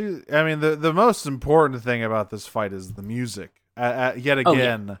 I mean, the most important thing about this fight is the music. Yet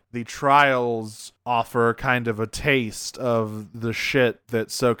again, the trials offer kind of a taste of the shit that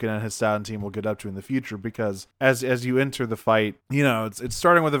Soken and his Stallion team will get up to in the future, because as you enter the fight, it's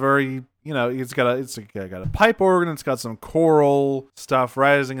starting with a very, it's got a pipe organ, it's got some choral stuff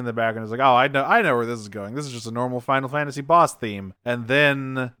rising in the background. It's like, oh, I know where this is going. This is just a normal Final Fantasy boss theme. And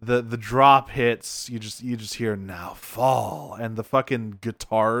then the drop hits, you just hear "Now Fall," and the fucking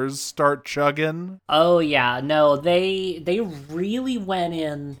guitars start chugging. Oh yeah, no, they really went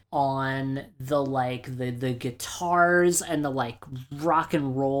in on the guitars and the like rock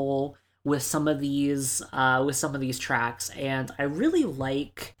and roll with some of these tracks, and I really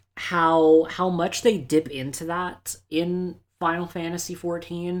like how much they dip into that in Final Fantasy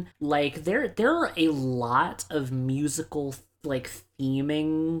XIV. Like there are a lot of musical like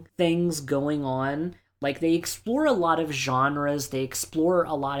theming things going on. Like they explore a lot of genres, they explore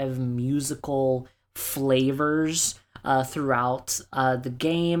a lot of musical flavors throughout the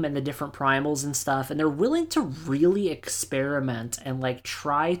game and the different primals and stuff, and they're willing to really experiment and like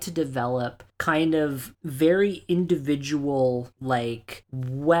try to develop kind of very individual, like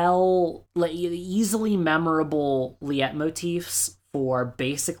easily memorable leitmotifs for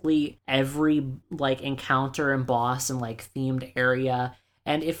basically every like encounter and boss and like themed area.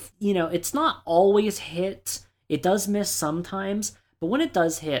 And if it's not always hit, it does miss sometimes. But when it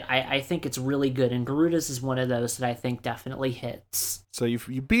does hit, I think it's really good, and Garuda's is one of those that I think definitely hits. So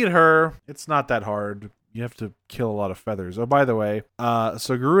you beat her. It's not that hard. You have to kill a lot of feathers. Oh, by the way,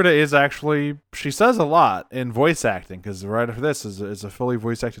 so Garuda is actually, she says a lot in voice acting, because right after this is a fully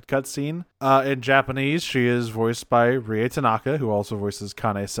voice-acted cutscene. In Japanese, she is voiced by Rie Tanaka, who also voices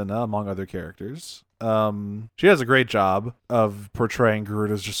Kane Senna, among other characters. She does a great job of portraying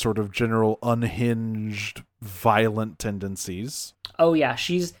Garuda's just sort of general unhinged, violent tendencies. Oh yeah,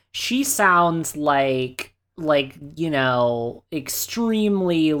 she sounds like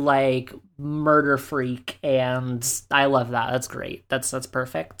extremely like murder freak, and I love that. That's great. That's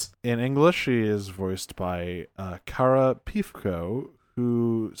perfect. In English, she is voiced by Kara Pifko,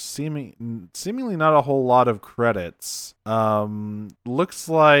 who seemingly not a whole lot of credits. Looks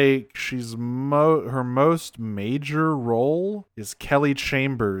like she's her most major role is Kelly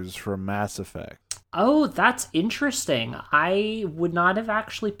Chambers from Mass Effect. Oh, that's interesting. I would not have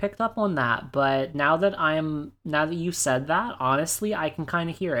actually picked up on that, but now that you said that, honestly, I can kind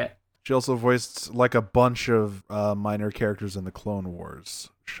of hear it. She also voiced like a bunch of minor characters in the Clone Wars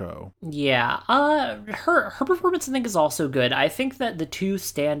show. Yeah. Her performance I think is also good. I think that the two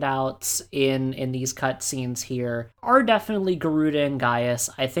standouts in these cutscenes here are definitely Garuda and Gaius.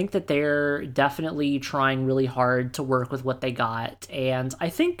 I think that they're definitely trying really hard to work with what they got. And I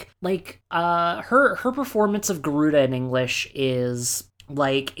think like her performance of Garuda in English is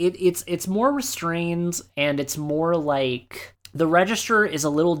like it's more restrained, and it's more like the register is a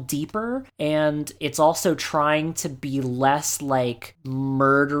little deeper, and it's also trying to be less like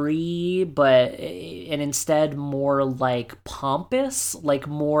murdery, and instead more like pompous, like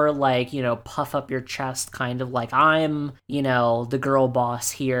more like, puff up your chest, kind of like I'm, the girl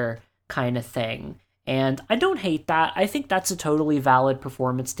boss here kind of thing. And I don't hate that. I think that's a totally valid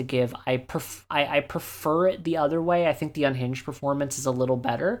performance to give. I prefer it the other way. I think the unhinged performance is a little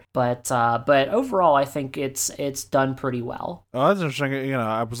better, but overall, I think it's done pretty well. Oh, that's interesting.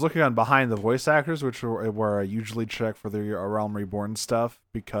 I was looking on behind the voice actors, which where I usually check for the A Realm Reborn stuff,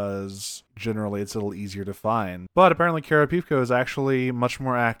 because generally it's a little easier to find. But apparently Kara Pivko is actually much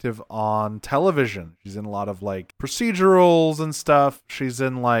more active on television. She's in a lot of like procedurals and stuff. She's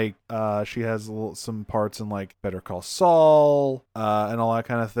in like she has some parts in like Better Call Saul and all that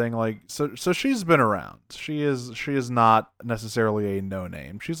kind of thing. Like so she's been around. She is not necessarily a no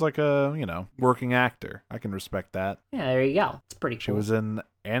name. She's like a working actor. I can respect that. Yeah, there you go. It's pretty cool. She was in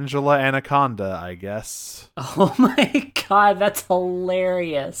Angela Anaconda, I guess. Oh my god, that's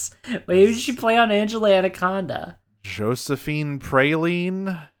hilarious. Wait, who did she play on Angela Anaconda? Josephine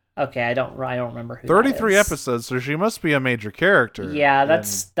Praline. Okay, I don't remember who 33 that is. episodes, so she must be a major character. Yeah,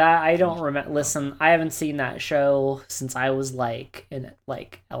 that I don't remember. Listen, I haven't seen that show since I was like in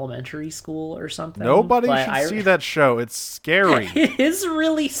like elementary school or something. Nobody should see that show. It's scary. It is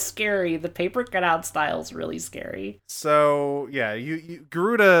really scary. The paper cutout style is really scary. So yeah,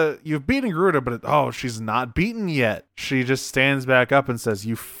 Garuda, you've beaten Garuda, but she's not beaten yet. She just stands back up and says,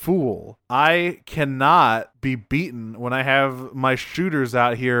 "You fool! I cannot be beaten when I have my shooters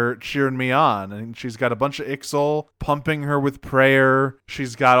out here cheering me on." And she's got a bunch of Ixal pumping her with prayer.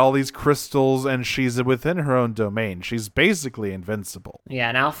 She's got all these crystals, and she's within her own domain. She's basically invincible. Yeah,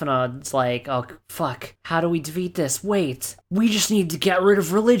 and Alphinaud's like, "Oh, fuck. How do we defeat this? Wait. We just need to get rid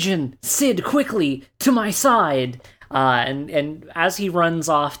of religion. Sid, quickly, to my side." And as he runs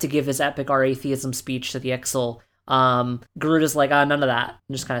off to give his epic Our Atheism speech to the Ixal, Garuda's like, none of that,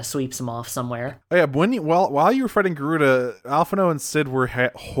 and just kind of sweeps him off somewhere. Oh yeah, while you were fighting Garuda, Alphinaud and Sid were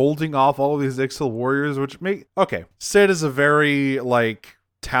holding off all of these Ixal warriors, Sid is a very like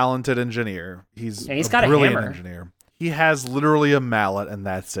talented engineer. He's got a brilliant engineer. He has literally a mallet, and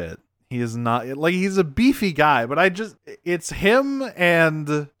that's it. He is not like he's a beefy guy, but it's him and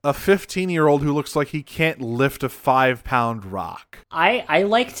a 15-year-old who looks like he can't lift a 5-pound rock. I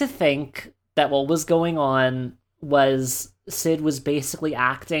like to think that what was going on was Sid was basically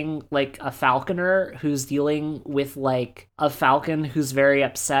acting like a falconer who's dealing with like a falcon who's very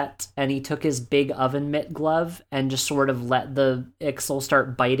upset, and he took his big oven mitt glove and just sort of let the Ixal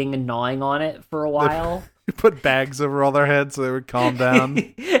start biting and gnawing on it for a while. He put bags over all their heads so they would calm down.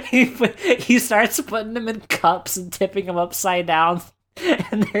 He starts putting them in cups and tipping them upside down,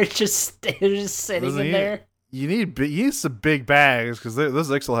 and they're just sitting in there. You need some big bags, because those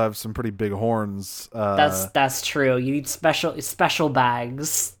Ixal have some pretty big horns. That's true. You need special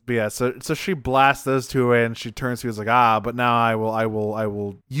bags. But yeah, so she blasts those two away, and she turns to you and is like, but now I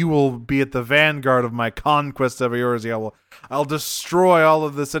will. You will be at the vanguard of my conquest of Eorzea. I'll destroy all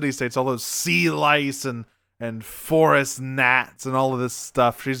of the city-states, all those sea lice and forest gnats and all of this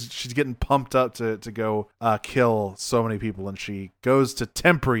stuff. She's getting pumped up to go kill so many people, and she goes to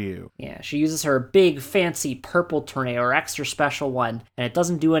temper you. Yeah, she uses her big fancy purple tornado, or extra special one, and it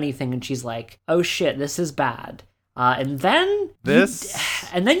doesn't do anything, and she's like, "Oh shit, this is bad." And then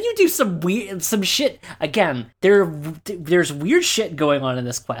you do some shit. Again, there's weird shit going on in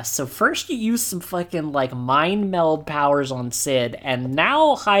this quest. So first you use some fucking like mind meld powers on Sid, and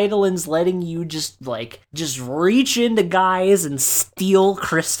now Hydaelyn's letting you just reach into guys and steal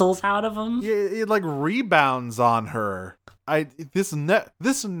crystals out of them. Yeah, it like rebounds on her. This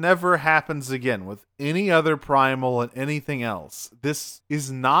never happens again with any other primal and anything else. This is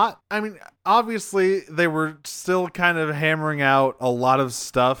not. I mean, obviously they were still kind of hammering out a lot of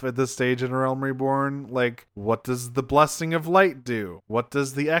stuff at this stage in Realm Reborn. Like, what does the Blessing of Light do? What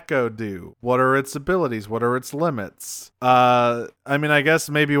does the Echo do? What are its abilities? What are its limits? I mean, I guess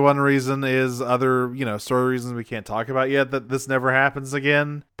maybe one reason is other, story reasons we can't talk about yet that this never happens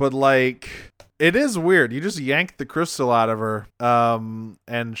again. But like, it is weird. You just yank the crystal out of her,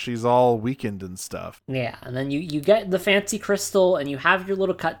 and she's all weakened and stuff. Yeah, and then you get the fancy crystal, and you have your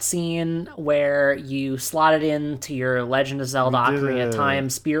little cutscene where you slot it into your Legend of Zelda Ocarina of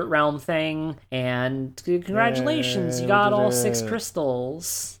Time Spirit Realm thing, and congratulations, you got all 6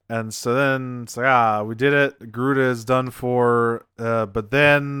 crystals. And so then it's like, we did it. Garuda is done for. But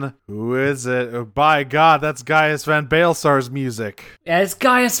then, who is it? Oh, by God, that's Gaius van Baelsar's music. It's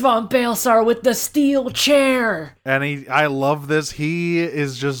Gaius van Baelsar with the steel chair. And I love this. He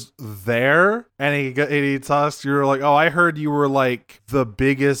is just there. And he talks to you like, oh, I heard you were like the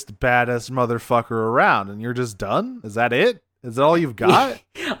biggest, baddest motherfucker around. And you're just done? Is that it? Is that all you've got?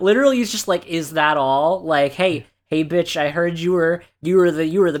 Literally, he's just like, is that all? Like, hey, bitch, I heard you were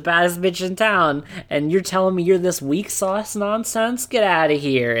the baddest bitch in town, and you're telling me you're this weak sauce nonsense? Get out of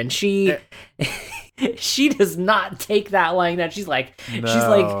here. And she she does not take that lying down. She's like,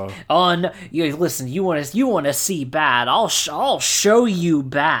 oh no, listen, you want to see bad? I'll show you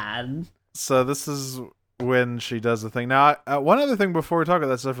bad. So this is when she does the thing. Now, one other thing before we talk about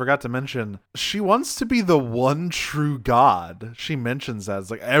this, I forgot to mention, she wants to be the one true god. She mentions that. It's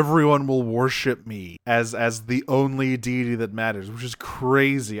like, everyone will worship me as the only deity that matters, which is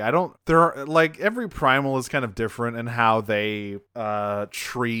crazy. Every primal is kind of different in how they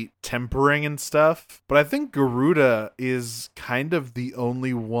treat tempering and stuff, but I think Garuda is kind of the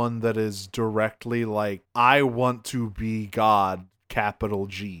only one that is directly like, I want to be god. Capital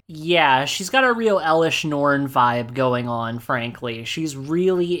G. Yeah, she's got a real Elish Norn vibe going on, frankly. She's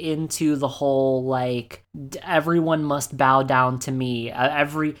really into the whole, like, everyone must bow down to me.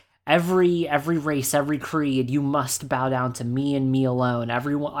 Every race, every creed, you must bow down to me and me alone.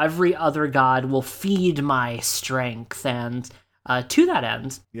 Every other god will feed my strength. And to that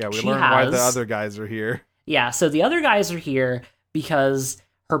end, we learn why the other guys are here. Yeah, so the other guys are here because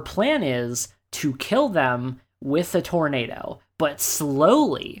her plan is to kill them with a tornado, but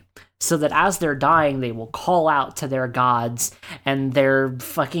slowly, so that as they're dying, they will call out to their gods, and their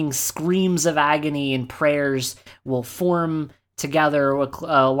fucking screams of agony and prayers will form together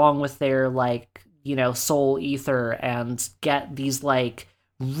along with their, like, soul ether, and get these, like,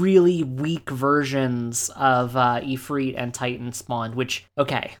 really weak versions of Ifrit and Titan spawned, which,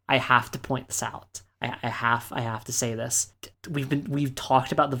 okay, I have to point this out. I have to say this. We've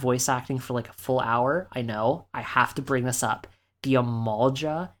talked about the voice acting for like a full hour. I know. I have to bring this up. The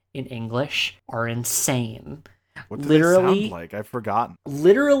Amalja in English are insane. What do they sound like? I've forgotten.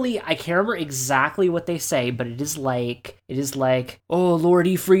 Literally, I can't remember exactly what they say, but it is like, oh, Lord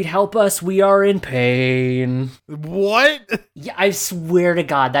Ifrit, help us, we are in pain. What? Yeah, I swear to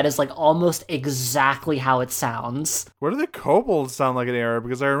God, that is like almost exactly how it sounds. What do the kobolds sound like in ARR?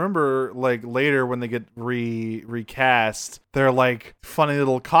 Because I remember, like, later when they get recast, they're like funny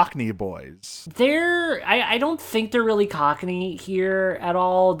little Cockney boys. I don't think they're really Cockney here at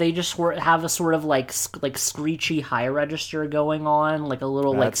all. They just have a sort of like screechy high register going on, like a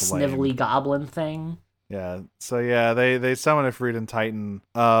little That's like snivelly lame. Goblin thing. Yeah. So yeah, they summon a Ifrit and Titan.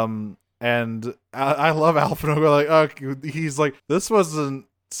 And I love Alphinaud. Like, he's like, this wasn't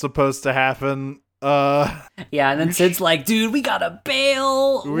supposed to happen. Yeah, and then Sid's like, dude, we gotta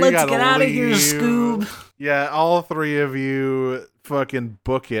bail. Let's get out of here, Scoob. Yeah, all 3 of you fucking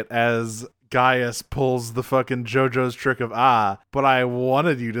book it as Gaius pulls the fucking JoJo's trick of but I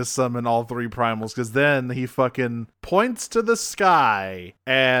wanted you to summon all 3 primals, because then he fucking points to the sky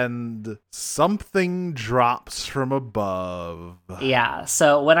and something drops from above. Yeah,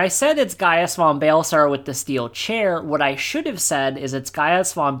 so when I said it's Gaius van Baelsar with the steel chair, what I should have said is it's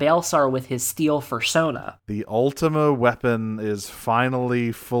Gaius van Baelsar with his steel persona. The Ultima Weapon is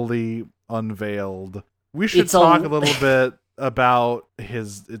finally fully unveiled. We should talk a little bit about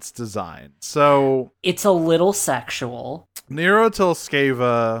its design. So it's a little sexual. Nero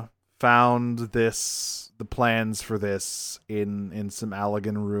Telskeva found the plans for this in some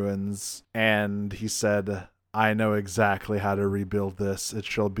Allagan ruins, and he said, I know exactly how to rebuild this. It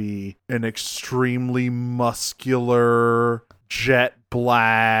shall be an extremely muscular, jet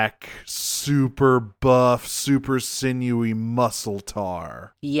black, super buff, super sinewy muscle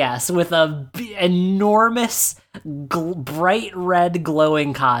tar. Yes, with a enormous bright red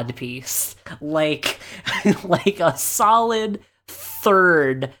glowing codpiece. Like a solid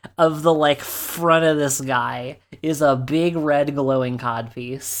 1/3 of the like front of this guy is a big red glowing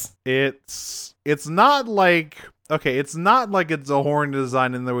codpiece. It's not like... Okay, it's not like it's a horny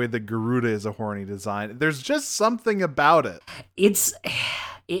design in the way that Garuda is a horny design. There's just something about it. It's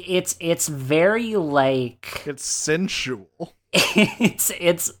very like... It's sensual.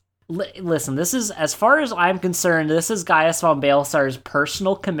 Listen, this is, as far as I'm concerned, this is Gaius van Baelsar's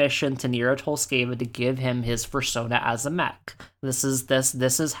personal commission to Nero Tolskeva to give him his persona as a mech. This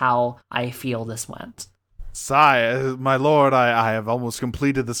is how I feel this went. Sire, my lord, I have almost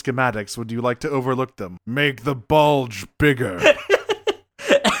completed the schematics. Would you like to overlook them? Make the bulge bigger.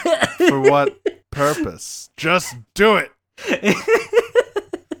 For what purpose? Just do it.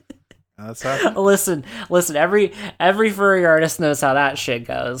 That's happening. Listen, every furry artist knows how that shit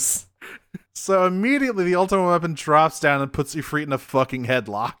goes. So immediately the Ultima Weapon drops down and puts Ifrit in a fucking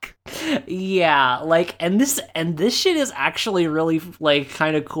headlock. Yeah, like, and this shit is actually really like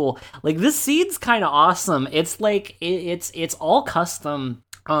kind of cool. Like, this scene's kind of awesome. It's like it's all custom.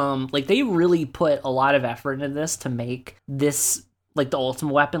 Like, they really put a lot of effort into this to make this, like, the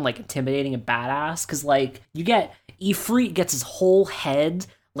Ultima Weapon, like, intimidating and badass. Because, like, you get Ifrit gets his whole head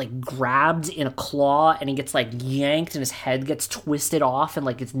like grabbed in a claw, and he gets like yanked, and his head gets twisted off, and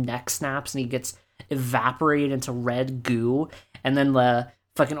like his neck snaps, and he gets evaporated into red goo. And then the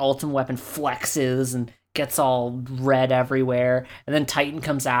fucking Ultima Weapon flexes and gets all red everywhere. And then Titan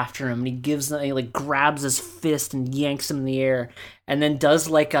comes after him, and he like grabs his fist and yanks him in the air, and then does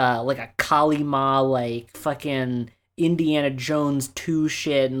like a Kali Ma, like fucking Indiana Jones 2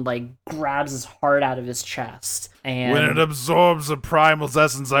 shit, and like grabs his heart out of his chest. And when it absorbs a primal's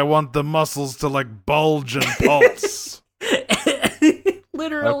essence, I want the muscles to like bulge and pulse.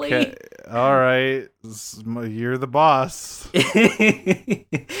 Literally. Okay. All right, you're the boss.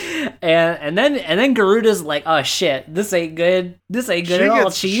 and then Garuda's like, oh shit, this ain't good. This ain't good at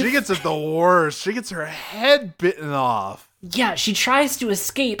all, Chief. She gets it the worst. She gets her head bitten off. Yeah, she tries to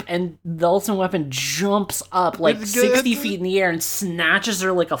escape, and the Ultimate Weapon jumps up like 60 feet in the air and snatches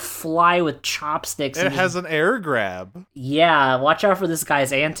her like a fly with chopsticks. It has an air grab. Yeah, watch out for this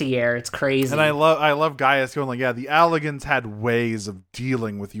guy's anti-air. It's crazy. And I love Gaius going like, yeah, the Alligans had ways of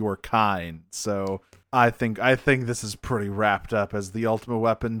dealing with your kind, so I think this is pretty wrapped up as the Ultimate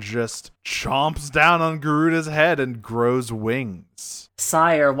Weapon just chomps down on Garuda's head and grows wings.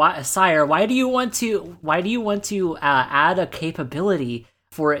 Sire, why do you want to add a capability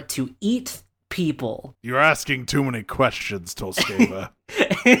for it to eat people? You're asking too many questions, Tolskeva.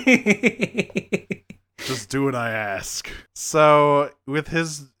 Just do what I ask. So with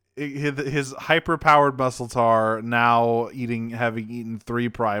his hyper-powered muscle tar now having eaten 3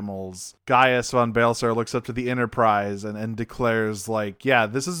 primals, Gaius van Baelsar looks up to the Enterprise and declares like, yeah,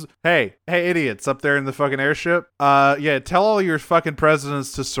 this is, hey idiots up there in the fucking airship, yeah, tell all your fucking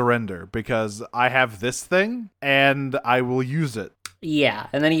presidents to surrender, because I have this thing and I will use it. Yeah,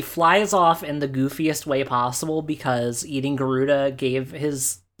 and then he flies off in the goofiest way possible, because eating Garuda gave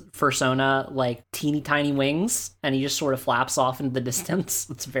his persona like teeny tiny wings, and he just sort of flaps off into the distance.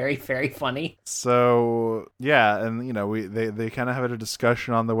 It's very, very funny. So yeah, and you know, they kind of had a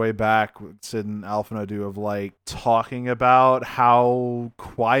discussion on the way back, Sid and Alphino do, of like talking about how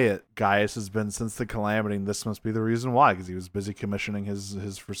quiet Gaius has been since the calamity, and this must be the reason why, because he was busy commissioning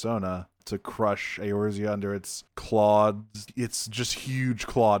his persona to crush Eorzea under its clawed, it's just huge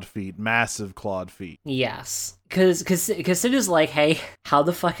clawed feet, massive clawed feet. Yes, because Sid is like, hey, how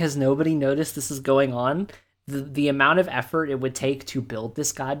the fuck has nobody noticed this is going on? The amount of effort it would take to build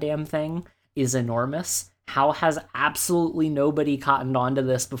this goddamn thing is enormous. How has absolutely nobody cottoned onto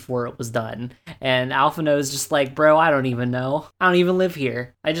this before it was done? And Alphino's just like, bro, I don't even know. I don't even live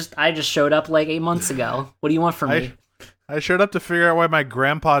here. I just showed up like 8 months ago. What do you want from me? I showed up to figure out why my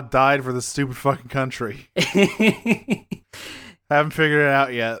grandpa died for this stupid fucking country. Haven't figured it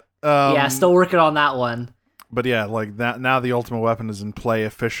out yet. Yeah, still working on that one. But yeah, like that, now the Ultimate Weapon is in play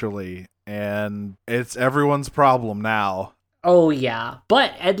officially, and it's everyone's problem now. Oh yeah,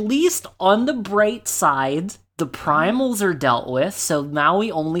 but at least on the bright side, the primals are dealt with, so now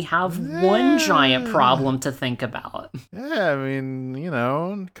we only have one giant problem to think about. Yeah, I mean, you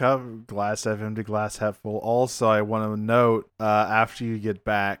know, glass half empty, glass half full. Also, I want to note, after you get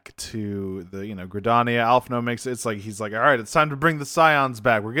back to the, you know, Gridania, Alphino makes it's like, he's like, all right, it's time to bring the Scions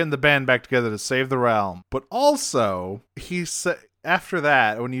back. We're getting the band back together to save the realm. But also, he said, after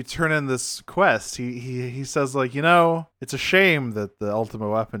that, when you turn in this quest, he says, like, you know, it's a shame that the Ultimate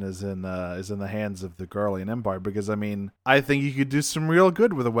Weapon is in the hands of the Garlean Empire, because I mean, I think you could do some real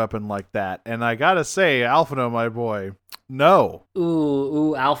good with a weapon like that. And I gotta say, Alphino, my boy, no.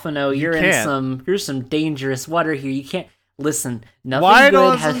 Ooh, Alphino, you're in some dangerous water here. You can't. Listen, nothing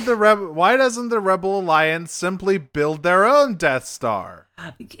good has... Why doesn't the Rebel Alliance simply build their own Death Star?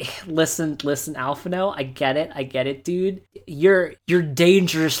 Listen, Alphino, I get it, dude. You're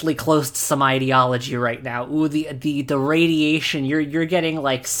dangerously close to some ideology right now. Ooh, the radiation, you're getting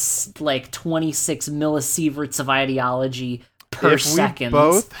like 26 millisieverts of ideology per second. If we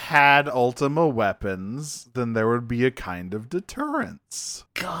both had Ultima weapons, then there would be a kind of deterrence.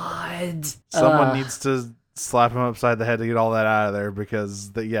 God. Someone needs to slap him upside the head to get all that out of there, because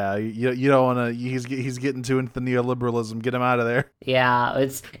you don't want to. He's getting too into the neoliberalism. Get him out of there. Yeah,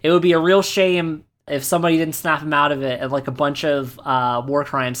 it would be a real shame if somebody didn't snap him out of it and like a bunch of war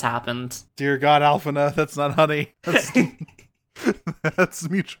crimes happened. Dear God, Alphina, that's not honey. That's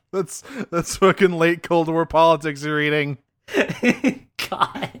mutual. That's fucking late Cold War politics you're eating.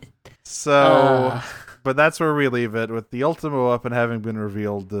 God. So. But that's where we leave it, with the Ultima Weapon having been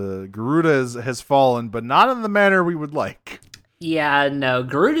revealed. Garuda has fallen, but not in the manner we would like. Yeah, no,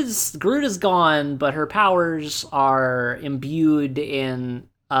 Garuda's gone, but her powers are imbued in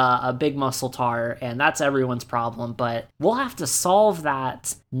a big muscle tar, and that's everyone's problem. But we'll have to solve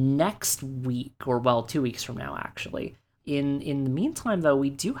that next week, or 2 weeks from now, actually. In the meantime, though,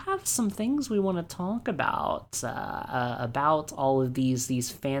 we do have some things we want to talk about all of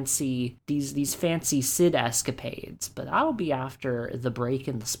these fancy Sid escapades, but that'll be after the break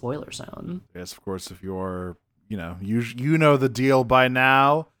in the spoiler zone. Yes, of course. If you're, you know the deal by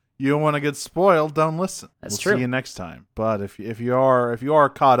now. You don't want to get spoiled. Don't listen. That's true. See you next time. But if you are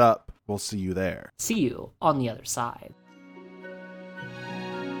caught up, we'll see you there. See you on the other side.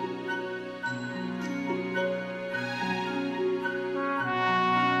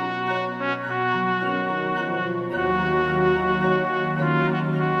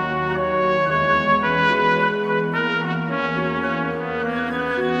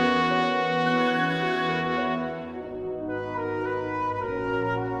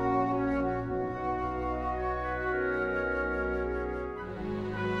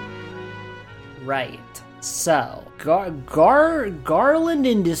 Right. So, Garland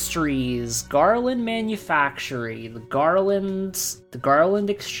Industries, Garland Manufacturing, the Garland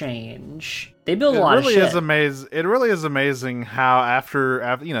Exchange. They build a lot of shit. It really is amazing how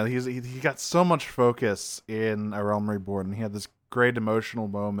after he got so much focus in A Realm Reborn, and he had this great emotional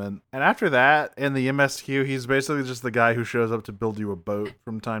moment. And after that, in the MSQ, he's basically just the guy who shows up to build you a boat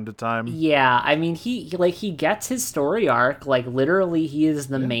from time to time. Yeah, I mean, he gets his story arc. Like, literally, he is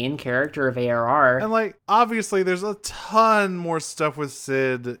the main character of ARR. And, like, obviously, there's a ton more stuff with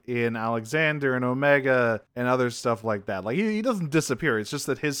Sid in Alexander and Omega and other stuff like that. Like, he doesn't disappear. It's just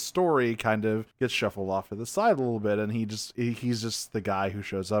that his story kind of gets shuffled off to the side a little bit, and he's just the guy who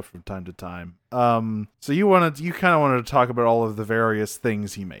shows up from time to time. So you kind of wanted to talk about all of the various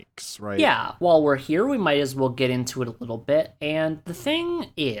things he makes, right? Yeah, while we're here, we might as well get into it a little bit. And the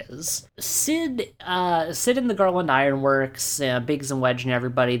thing is, Sid and the Garland Ironworks, Biggs and Wedge and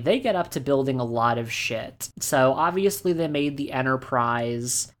everybody, they get up to building a lot of shit. So obviously they made the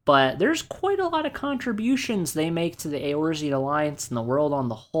Enterprise, but there's quite a lot of contributions they make to the Eorzean Alliance and the world on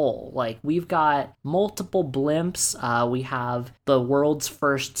the whole. Like, we've got multiple blimps. We have the world's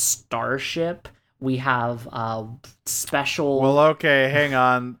first starship. We have special... Well, okay, hang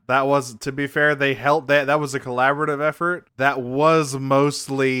on. That was, to be fair, they helped. That was a collaborative effort. That was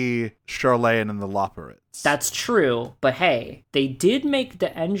mostly Charlene and the Loperids. That's true, but hey, they did make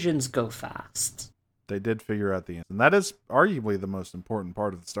the engines go fast. They did figure out the end. And that is arguably the most important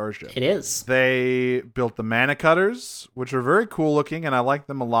part of the starship. It is. They built the mana cutters, which are very cool looking, and I like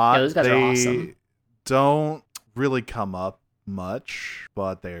them a lot. Yeah, those guys are awesome. They don't really come up much,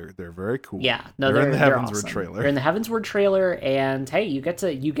 but they're very cool. Yeah, no, they're in the Heavensward awesome. trailer. They're in the Heavensward trailer, and hey, you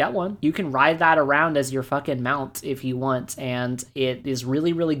get one. You can ride that around as your fucking mount if you want, and it is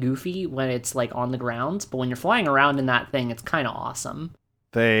really, really goofy when it's like on the ground, but when you're flying around in that thing, it's kind of awesome.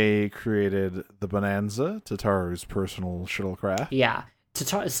 They created the Bonanza, Tataru's personal shuttlecraft. Yeah.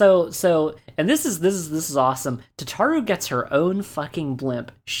 So, and this is awesome. Tataru gets her own fucking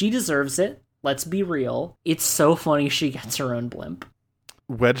blimp. She deserves it. Let's be real. It's so funny she gets her own blimp.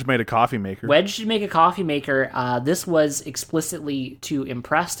 Wedge made a coffee maker. Wedge should make a coffee maker. This was explicitly to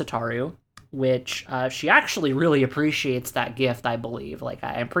impress Tataru, which she actually really appreciates that gift, I believe. Like,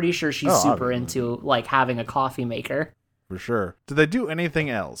 I'm pretty sure she's super into like having a coffee maker. For sure. Did they do anything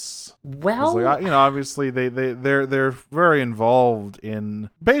else? Well, like, obviously they're very involved in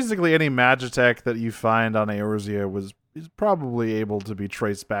basically any Magitech that you find on Eorzea is probably able to be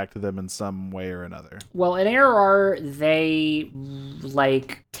traced back to them in some way or another. Well, in ARR, they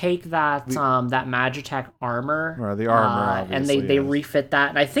like take that that Magitech armor, or the armor, and they refit that,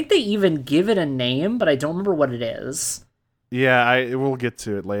 and I think they even give it a name, but I don't remember what it is. Yeah, we'll get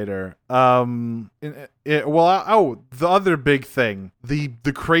to it later. The other big thing,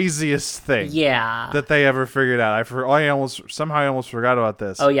 the craziest thing, that they ever figured out. I almost forgot about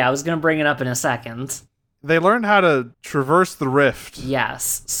this. Oh yeah, I was gonna bring it up in a second. They learned how to traverse the rift.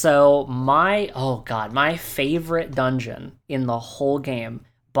 Yes. So my favorite dungeon in the whole game.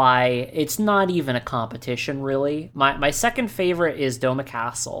 It's not even a competition really. My second favorite is Doma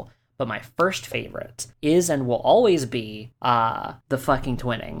Castle. But my first favorite is and will always be the fucking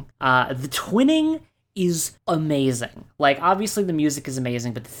twinning. The twinning is amazing. Like, obviously the music is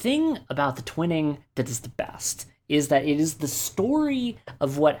amazing, but the thing about the twinning that is the best is that it is the story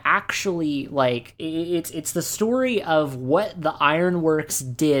of what actually, like, it's the story of what the Ironworks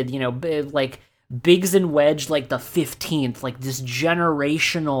did, you know, like, Biggs and Wedge, like the 15th, like this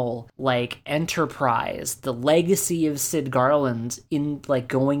generational, like, enterprise, the legacy of Sid Garland in, like,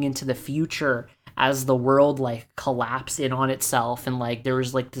 going into the future as the world, like, collapsed in on itself, and, like, there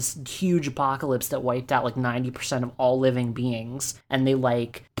was, like, this huge apocalypse that wiped out, like, 90% of all living beings, and they,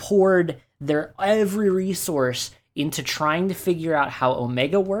 like, poured their every resource into trying to figure out how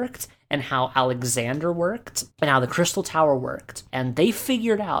Omega worked, and how Alexander worked, and how the Crystal Tower worked. And they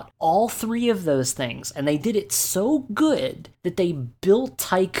figured out all three of those things, and they did it so good that they built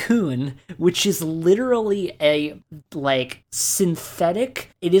Tycoon, which is literally a, like,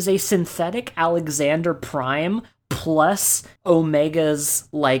 synthetic... It is a synthetic Alexander Prime plus Omega's,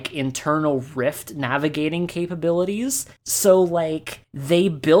 like, internal rift navigating capabilities. So, like, they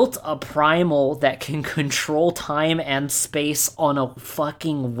built a primal that can control time and space on a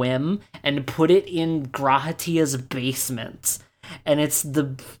fucking whim and put it in Grahatia's basement. And it's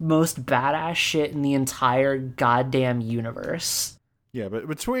the most badass shit in the entire goddamn universe. Yeah, but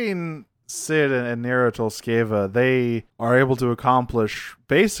between Sid and Nero Tolskeva, they are able to accomplish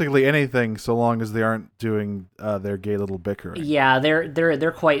basically anything so long as they aren't doing their gay little bickering. Yeah,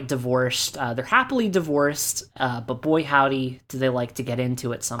 they're quite divorced. They're happily divorced, but boy howdy, do they like to get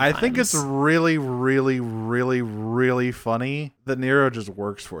into it sometimes. I think it's really, really, really, really funny that Nero just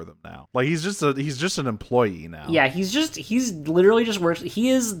works for them now. Like, he's just an employee now. Yeah, he's literally just works. He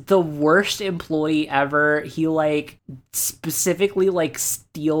is the worst employee ever. He, like, specifically, like,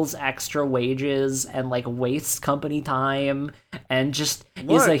 steals extra wages and, like, wastes company time and just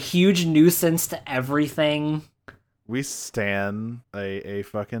is a huge nuisance to everything. We stan a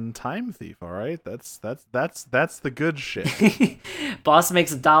fucking time thief, all right? That's the good shit. Boss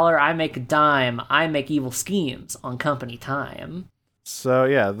makes $1, I make a dime. I make evil schemes on company time. So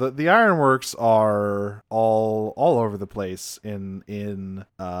yeah, the Ironworks are all over the place in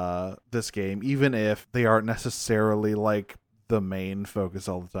this game, even if they aren't necessarily, like, the main focus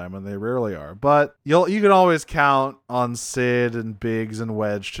all the time, and they rarely are. But you can always count on Sid and Biggs and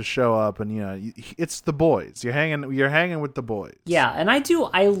Wedge to show up, and, you know, it's the boys. You're hanging with the boys. Yeah, and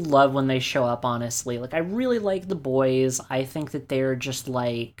I love when they show up, honestly. Like, I really like the boys. I think that they're just,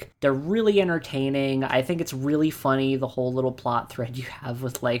 like, they're really entertaining. I think it's really funny, the whole little plot thread you have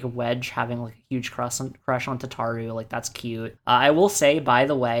with, like, Wedge having, like, a huge crush on Tataru. Like, that's cute. I will say, by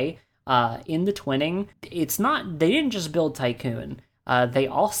the way, in the twinning, they didn't just build Tycoon. They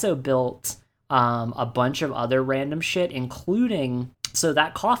also built a bunch of other random shit, including, so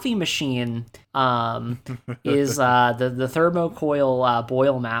that coffee machine is the thermocoil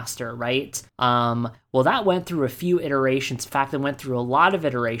boil master, right? Well, that went through a few iterations. In fact, it went through a lot of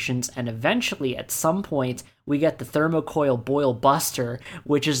iterations, and eventually, at some point, we get the thermocoil boil buster,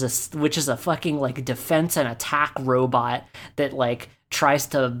 which is a fucking, like, defense and attack robot that, like, tries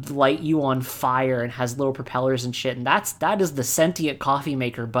to light you on fire and has little propellers and shit, and that is the sentient coffee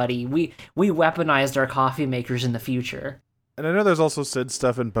maker, buddy. We weaponized our coffee makers in the future. And I know there's also Sid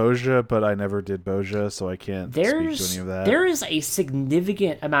stuff in Bozja, but I never did Bozja, so I can't speak to any of that. There is a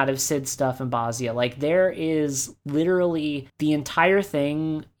significant amount of Sid stuff in Bozja. Like, there is literally, the entire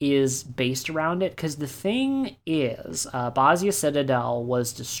thing is based around it, because the thing is, Bozja Citadel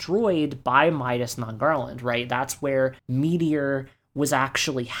was destroyed by Midas Non-Garland, right? That's where Meteor was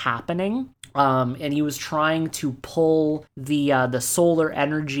actually happening, and he was trying to pull the solar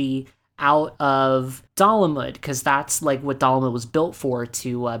energy out of Dalamud, because that's, like, what Dalamud was built for,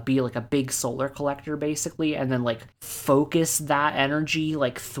 to be, like, a big solar collector, basically, and then, like, focus that energy,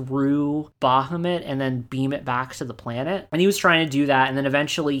 like, through Bahamut and then beam it back to the planet. And he was trying to do that, and then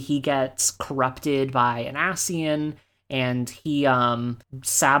eventually he gets corrupted by an Ascian, and he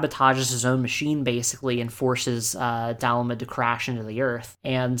sabotages his own machine, basically, and forces Dalamud to crash into the Earth.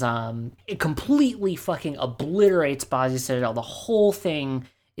 And it completely fucking obliterates Bozja Citadel. The whole thing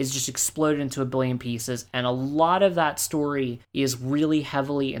is just exploded into a billion pieces, and a lot of that story is really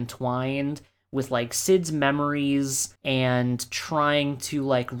heavily entwined with like Sid's memories and trying to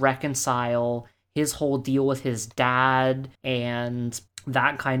like reconcile his whole deal with his dad and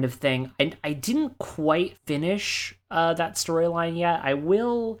that kind of thing. I didn't quite finish that storyline yet. I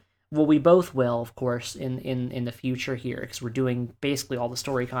will. Well, we both will, of course, in the future here, because we're doing basically all the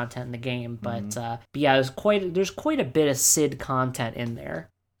story content in the game. But yeah, there's quite a bit of Sid content in there.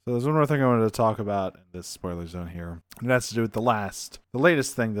 So there's one more thing I wanted to talk about in this spoiler zone here. And it has to do with the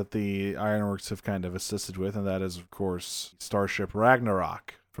latest thing that the Ironworks have kind of assisted with, and that is, of course, Starship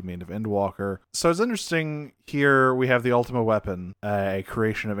Ragnarok from the end of Endwalker. So it's interesting, here we have the Ultima Weapon, a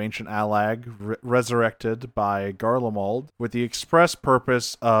creation of ancient Allag, resurrected by Garlemald, with the express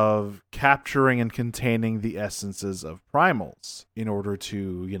purpose of capturing and containing the essences of Primals in order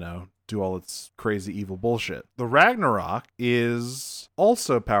to, do all its crazy evil bullshit. The Ragnarok is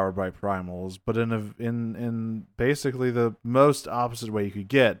also powered by Primals, but in basically the most opposite way you could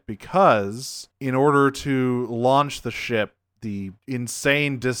get, because in order to launch the ship the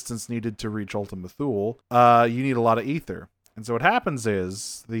insane distance needed to reach Ultima Thule, you need a lot of ether. And so what happens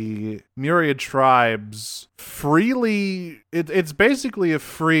is the Myriad tribes freely... It's basically a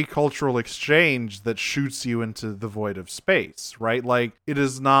free cultural exchange that shoots you into the void of space, right? Like, it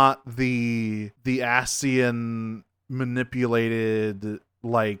is not the Ascian manipulated...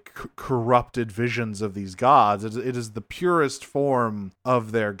 like corrupted visions of these gods. It is the purest form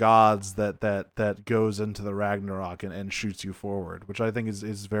of their gods that goes into the Ragnarok and shoots you forward, which I think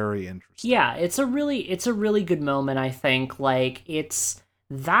is very interesting. Yeah, it's a really good moment, I think. Like, it's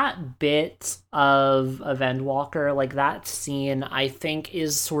that bit of Endwalker, like that scene, I think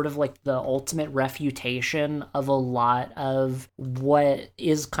is sort of like the ultimate refutation of a lot of what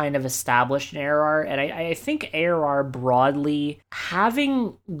is kind of established in ARR. And I think ARR broadly,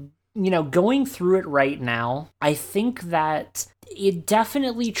 having, going through it right now, I think that it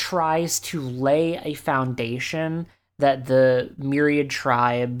definitely tries to lay a foundation that the Myriad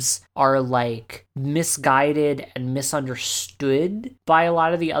tribes are like misguided and misunderstood by a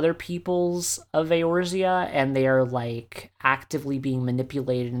lot of the other peoples of Eorzea, and they are like actively being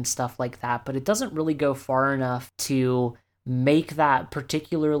manipulated and stuff like that. But it doesn't really go far enough to make that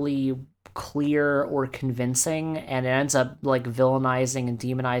particularly clear or convincing, and it ends up like villainizing and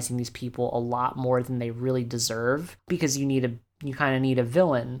demonizing these people a lot more than they really deserve, because you kind of need a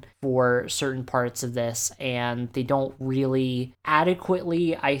villain for certain parts of this, and they don't really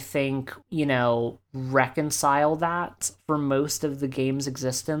adequately, I think, reconcile that for most of the game's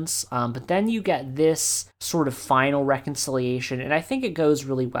existence. But then you get this sort of final reconciliation, and I think it goes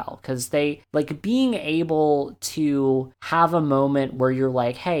really well, because they, like, being able to have a moment where you're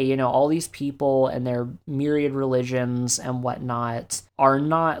like, hey, all these people and their myriad religions and whatnot are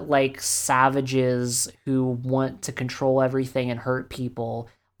not like savages who want to control everything and hurt people.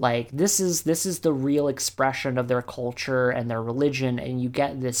 Like, this is the real expression of their culture and their religion, and you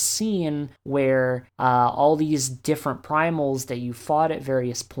get this scene where all these different primals that you fought at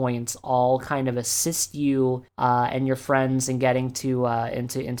various points all kind of assist you and your friends in getting to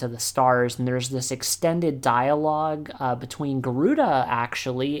into the stars. And there's this extended dialogue between Garuda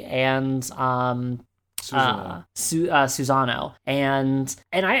actually and Susano, and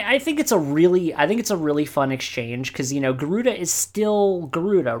I think it's a really fun exchange, because Garuda is still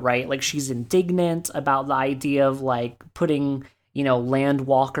Garuda, right? Like, she's indignant about the idea of like putting land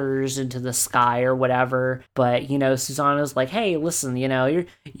walkers into the sky or whatever, but Susano's like, hey, listen,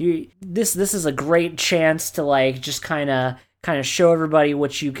 this is a great chance to like just kind of show everybody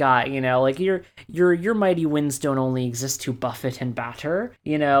what you got, like your mighty winds don't only exist to buffet and batter,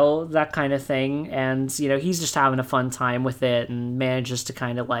 that kind of thing. And he's just having a fun time with it, and manages to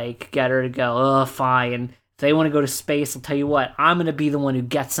kind of like get her to go, oh, fine, if they want to go to space, I'll tell you what, I'm gonna be the one who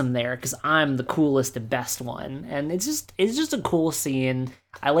gets them there, because I'm the coolest and best one. And it's just a cool scene.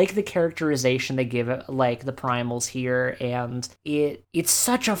 I like the characterization they give it, like the primals here, and it's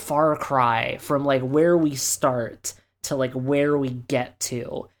such a far cry from like where we start to like where we get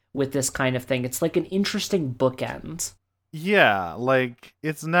to with this kind of thing. It's like an interesting bookend. Yeah, like,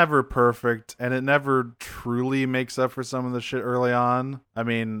 it's never perfect, and it never truly makes up for some of the shit early on. I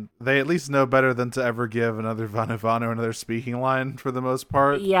mean, they at least know better than to ever give another Vanivano another speaking line, for the most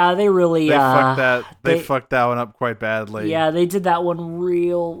part. Yeah, they really... They fucked that one up quite badly. Yeah, they did that one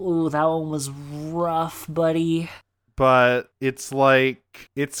ooh, that one was rough, buddy. But it's like,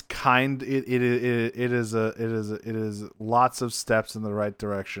 it is lots of steps in the right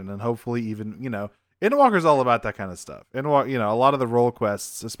direction, and hopefully even, Endwalker's all about that kind of stuff. A lot of the role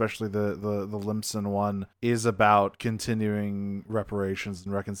quests, especially the Limson one, is about continuing reparations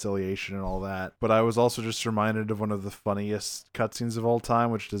and reconciliation and all that. But I was also just reminded of one of the funniest cutscenes of all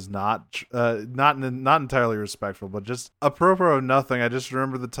time, which does not entirely respectful, but just apropos of nothing. I just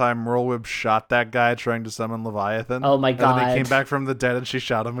remember the time Whirlwhip shot that guy trying to summon Leviathan. Oh my god! And then he came back from the dead, and she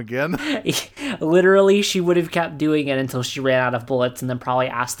shot him again. Literally, she would have kept doing it until she ran out of bullets, and then probably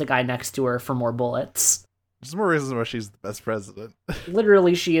asked the guy next to her for more bullets. There's more reasons why she's the best president.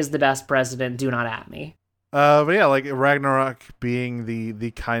 Literally, she is the best president. Do not at me. But yeah, like Ragnarok being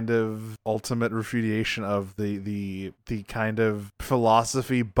the kind of ultimate refutation of the kind of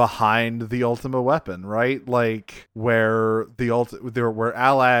philosophy behind the Ultima Weapon, right? Like where where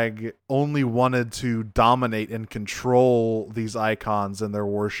Allag only wanted to dominate and control these icons and their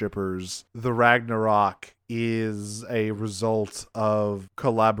worshippers. The Ragnarok is a result of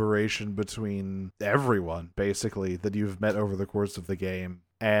collaboration between everyone, basically, that you've met over the course of the game.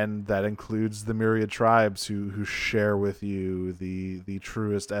 And that includes the myriad tribes who share with you the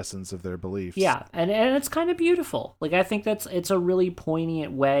truest essence of their beliefs. Yeah, and it's kind of beautiful. Like, I think it's a really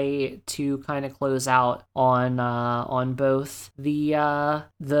poignant way to kind of close out on both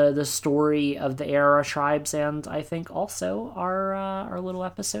the story of the ARR tribes and I think also our little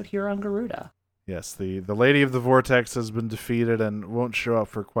episode here on Garuda. Yes, the Lady of the Vortex has been defeated and won't show up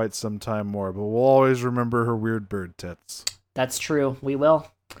for quite some time more, but we'll always remember her weird bird tits. That's true. We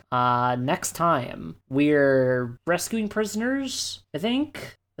will. Next time we're rescuing prisoners. I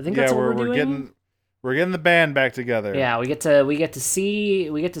think that's what we're doing. We're getting the band back together. Yeah, we get to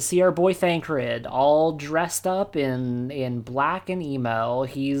see our boy Thancred all dressed up in black and emo.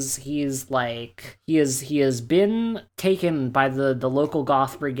 He has been taken by the local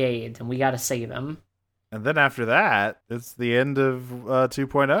goth brigade, and we got to save him. And then after that, it's the end of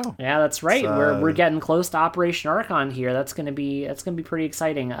 2.0. Yeah, that's right. We're getting close to Operation Archon here. That's gonna be pretty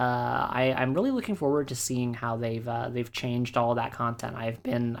exciting. I'm really looking forward to seeing how they've changed all that content. I've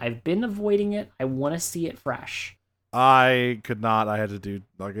been avoiding it. I want to see it fresh. I could not. I had to do,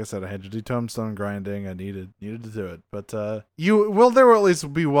 like I said, I had to do tombstone grinding. I needed to do it. But there will at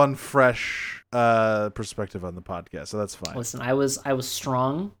least be one fresh perspective on the podcast, so that's fine. Listen, I was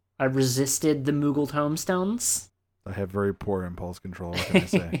strong. I resisted the Moogle tombstones. I have very poor impulse control, what can I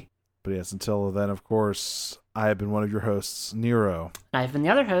say? But yes, until then, of course, I have been one of your hosts, Nero. I've been the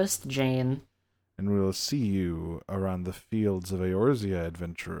other host, Jane. And we will see you around the fields of Eorzea,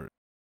 adventurers.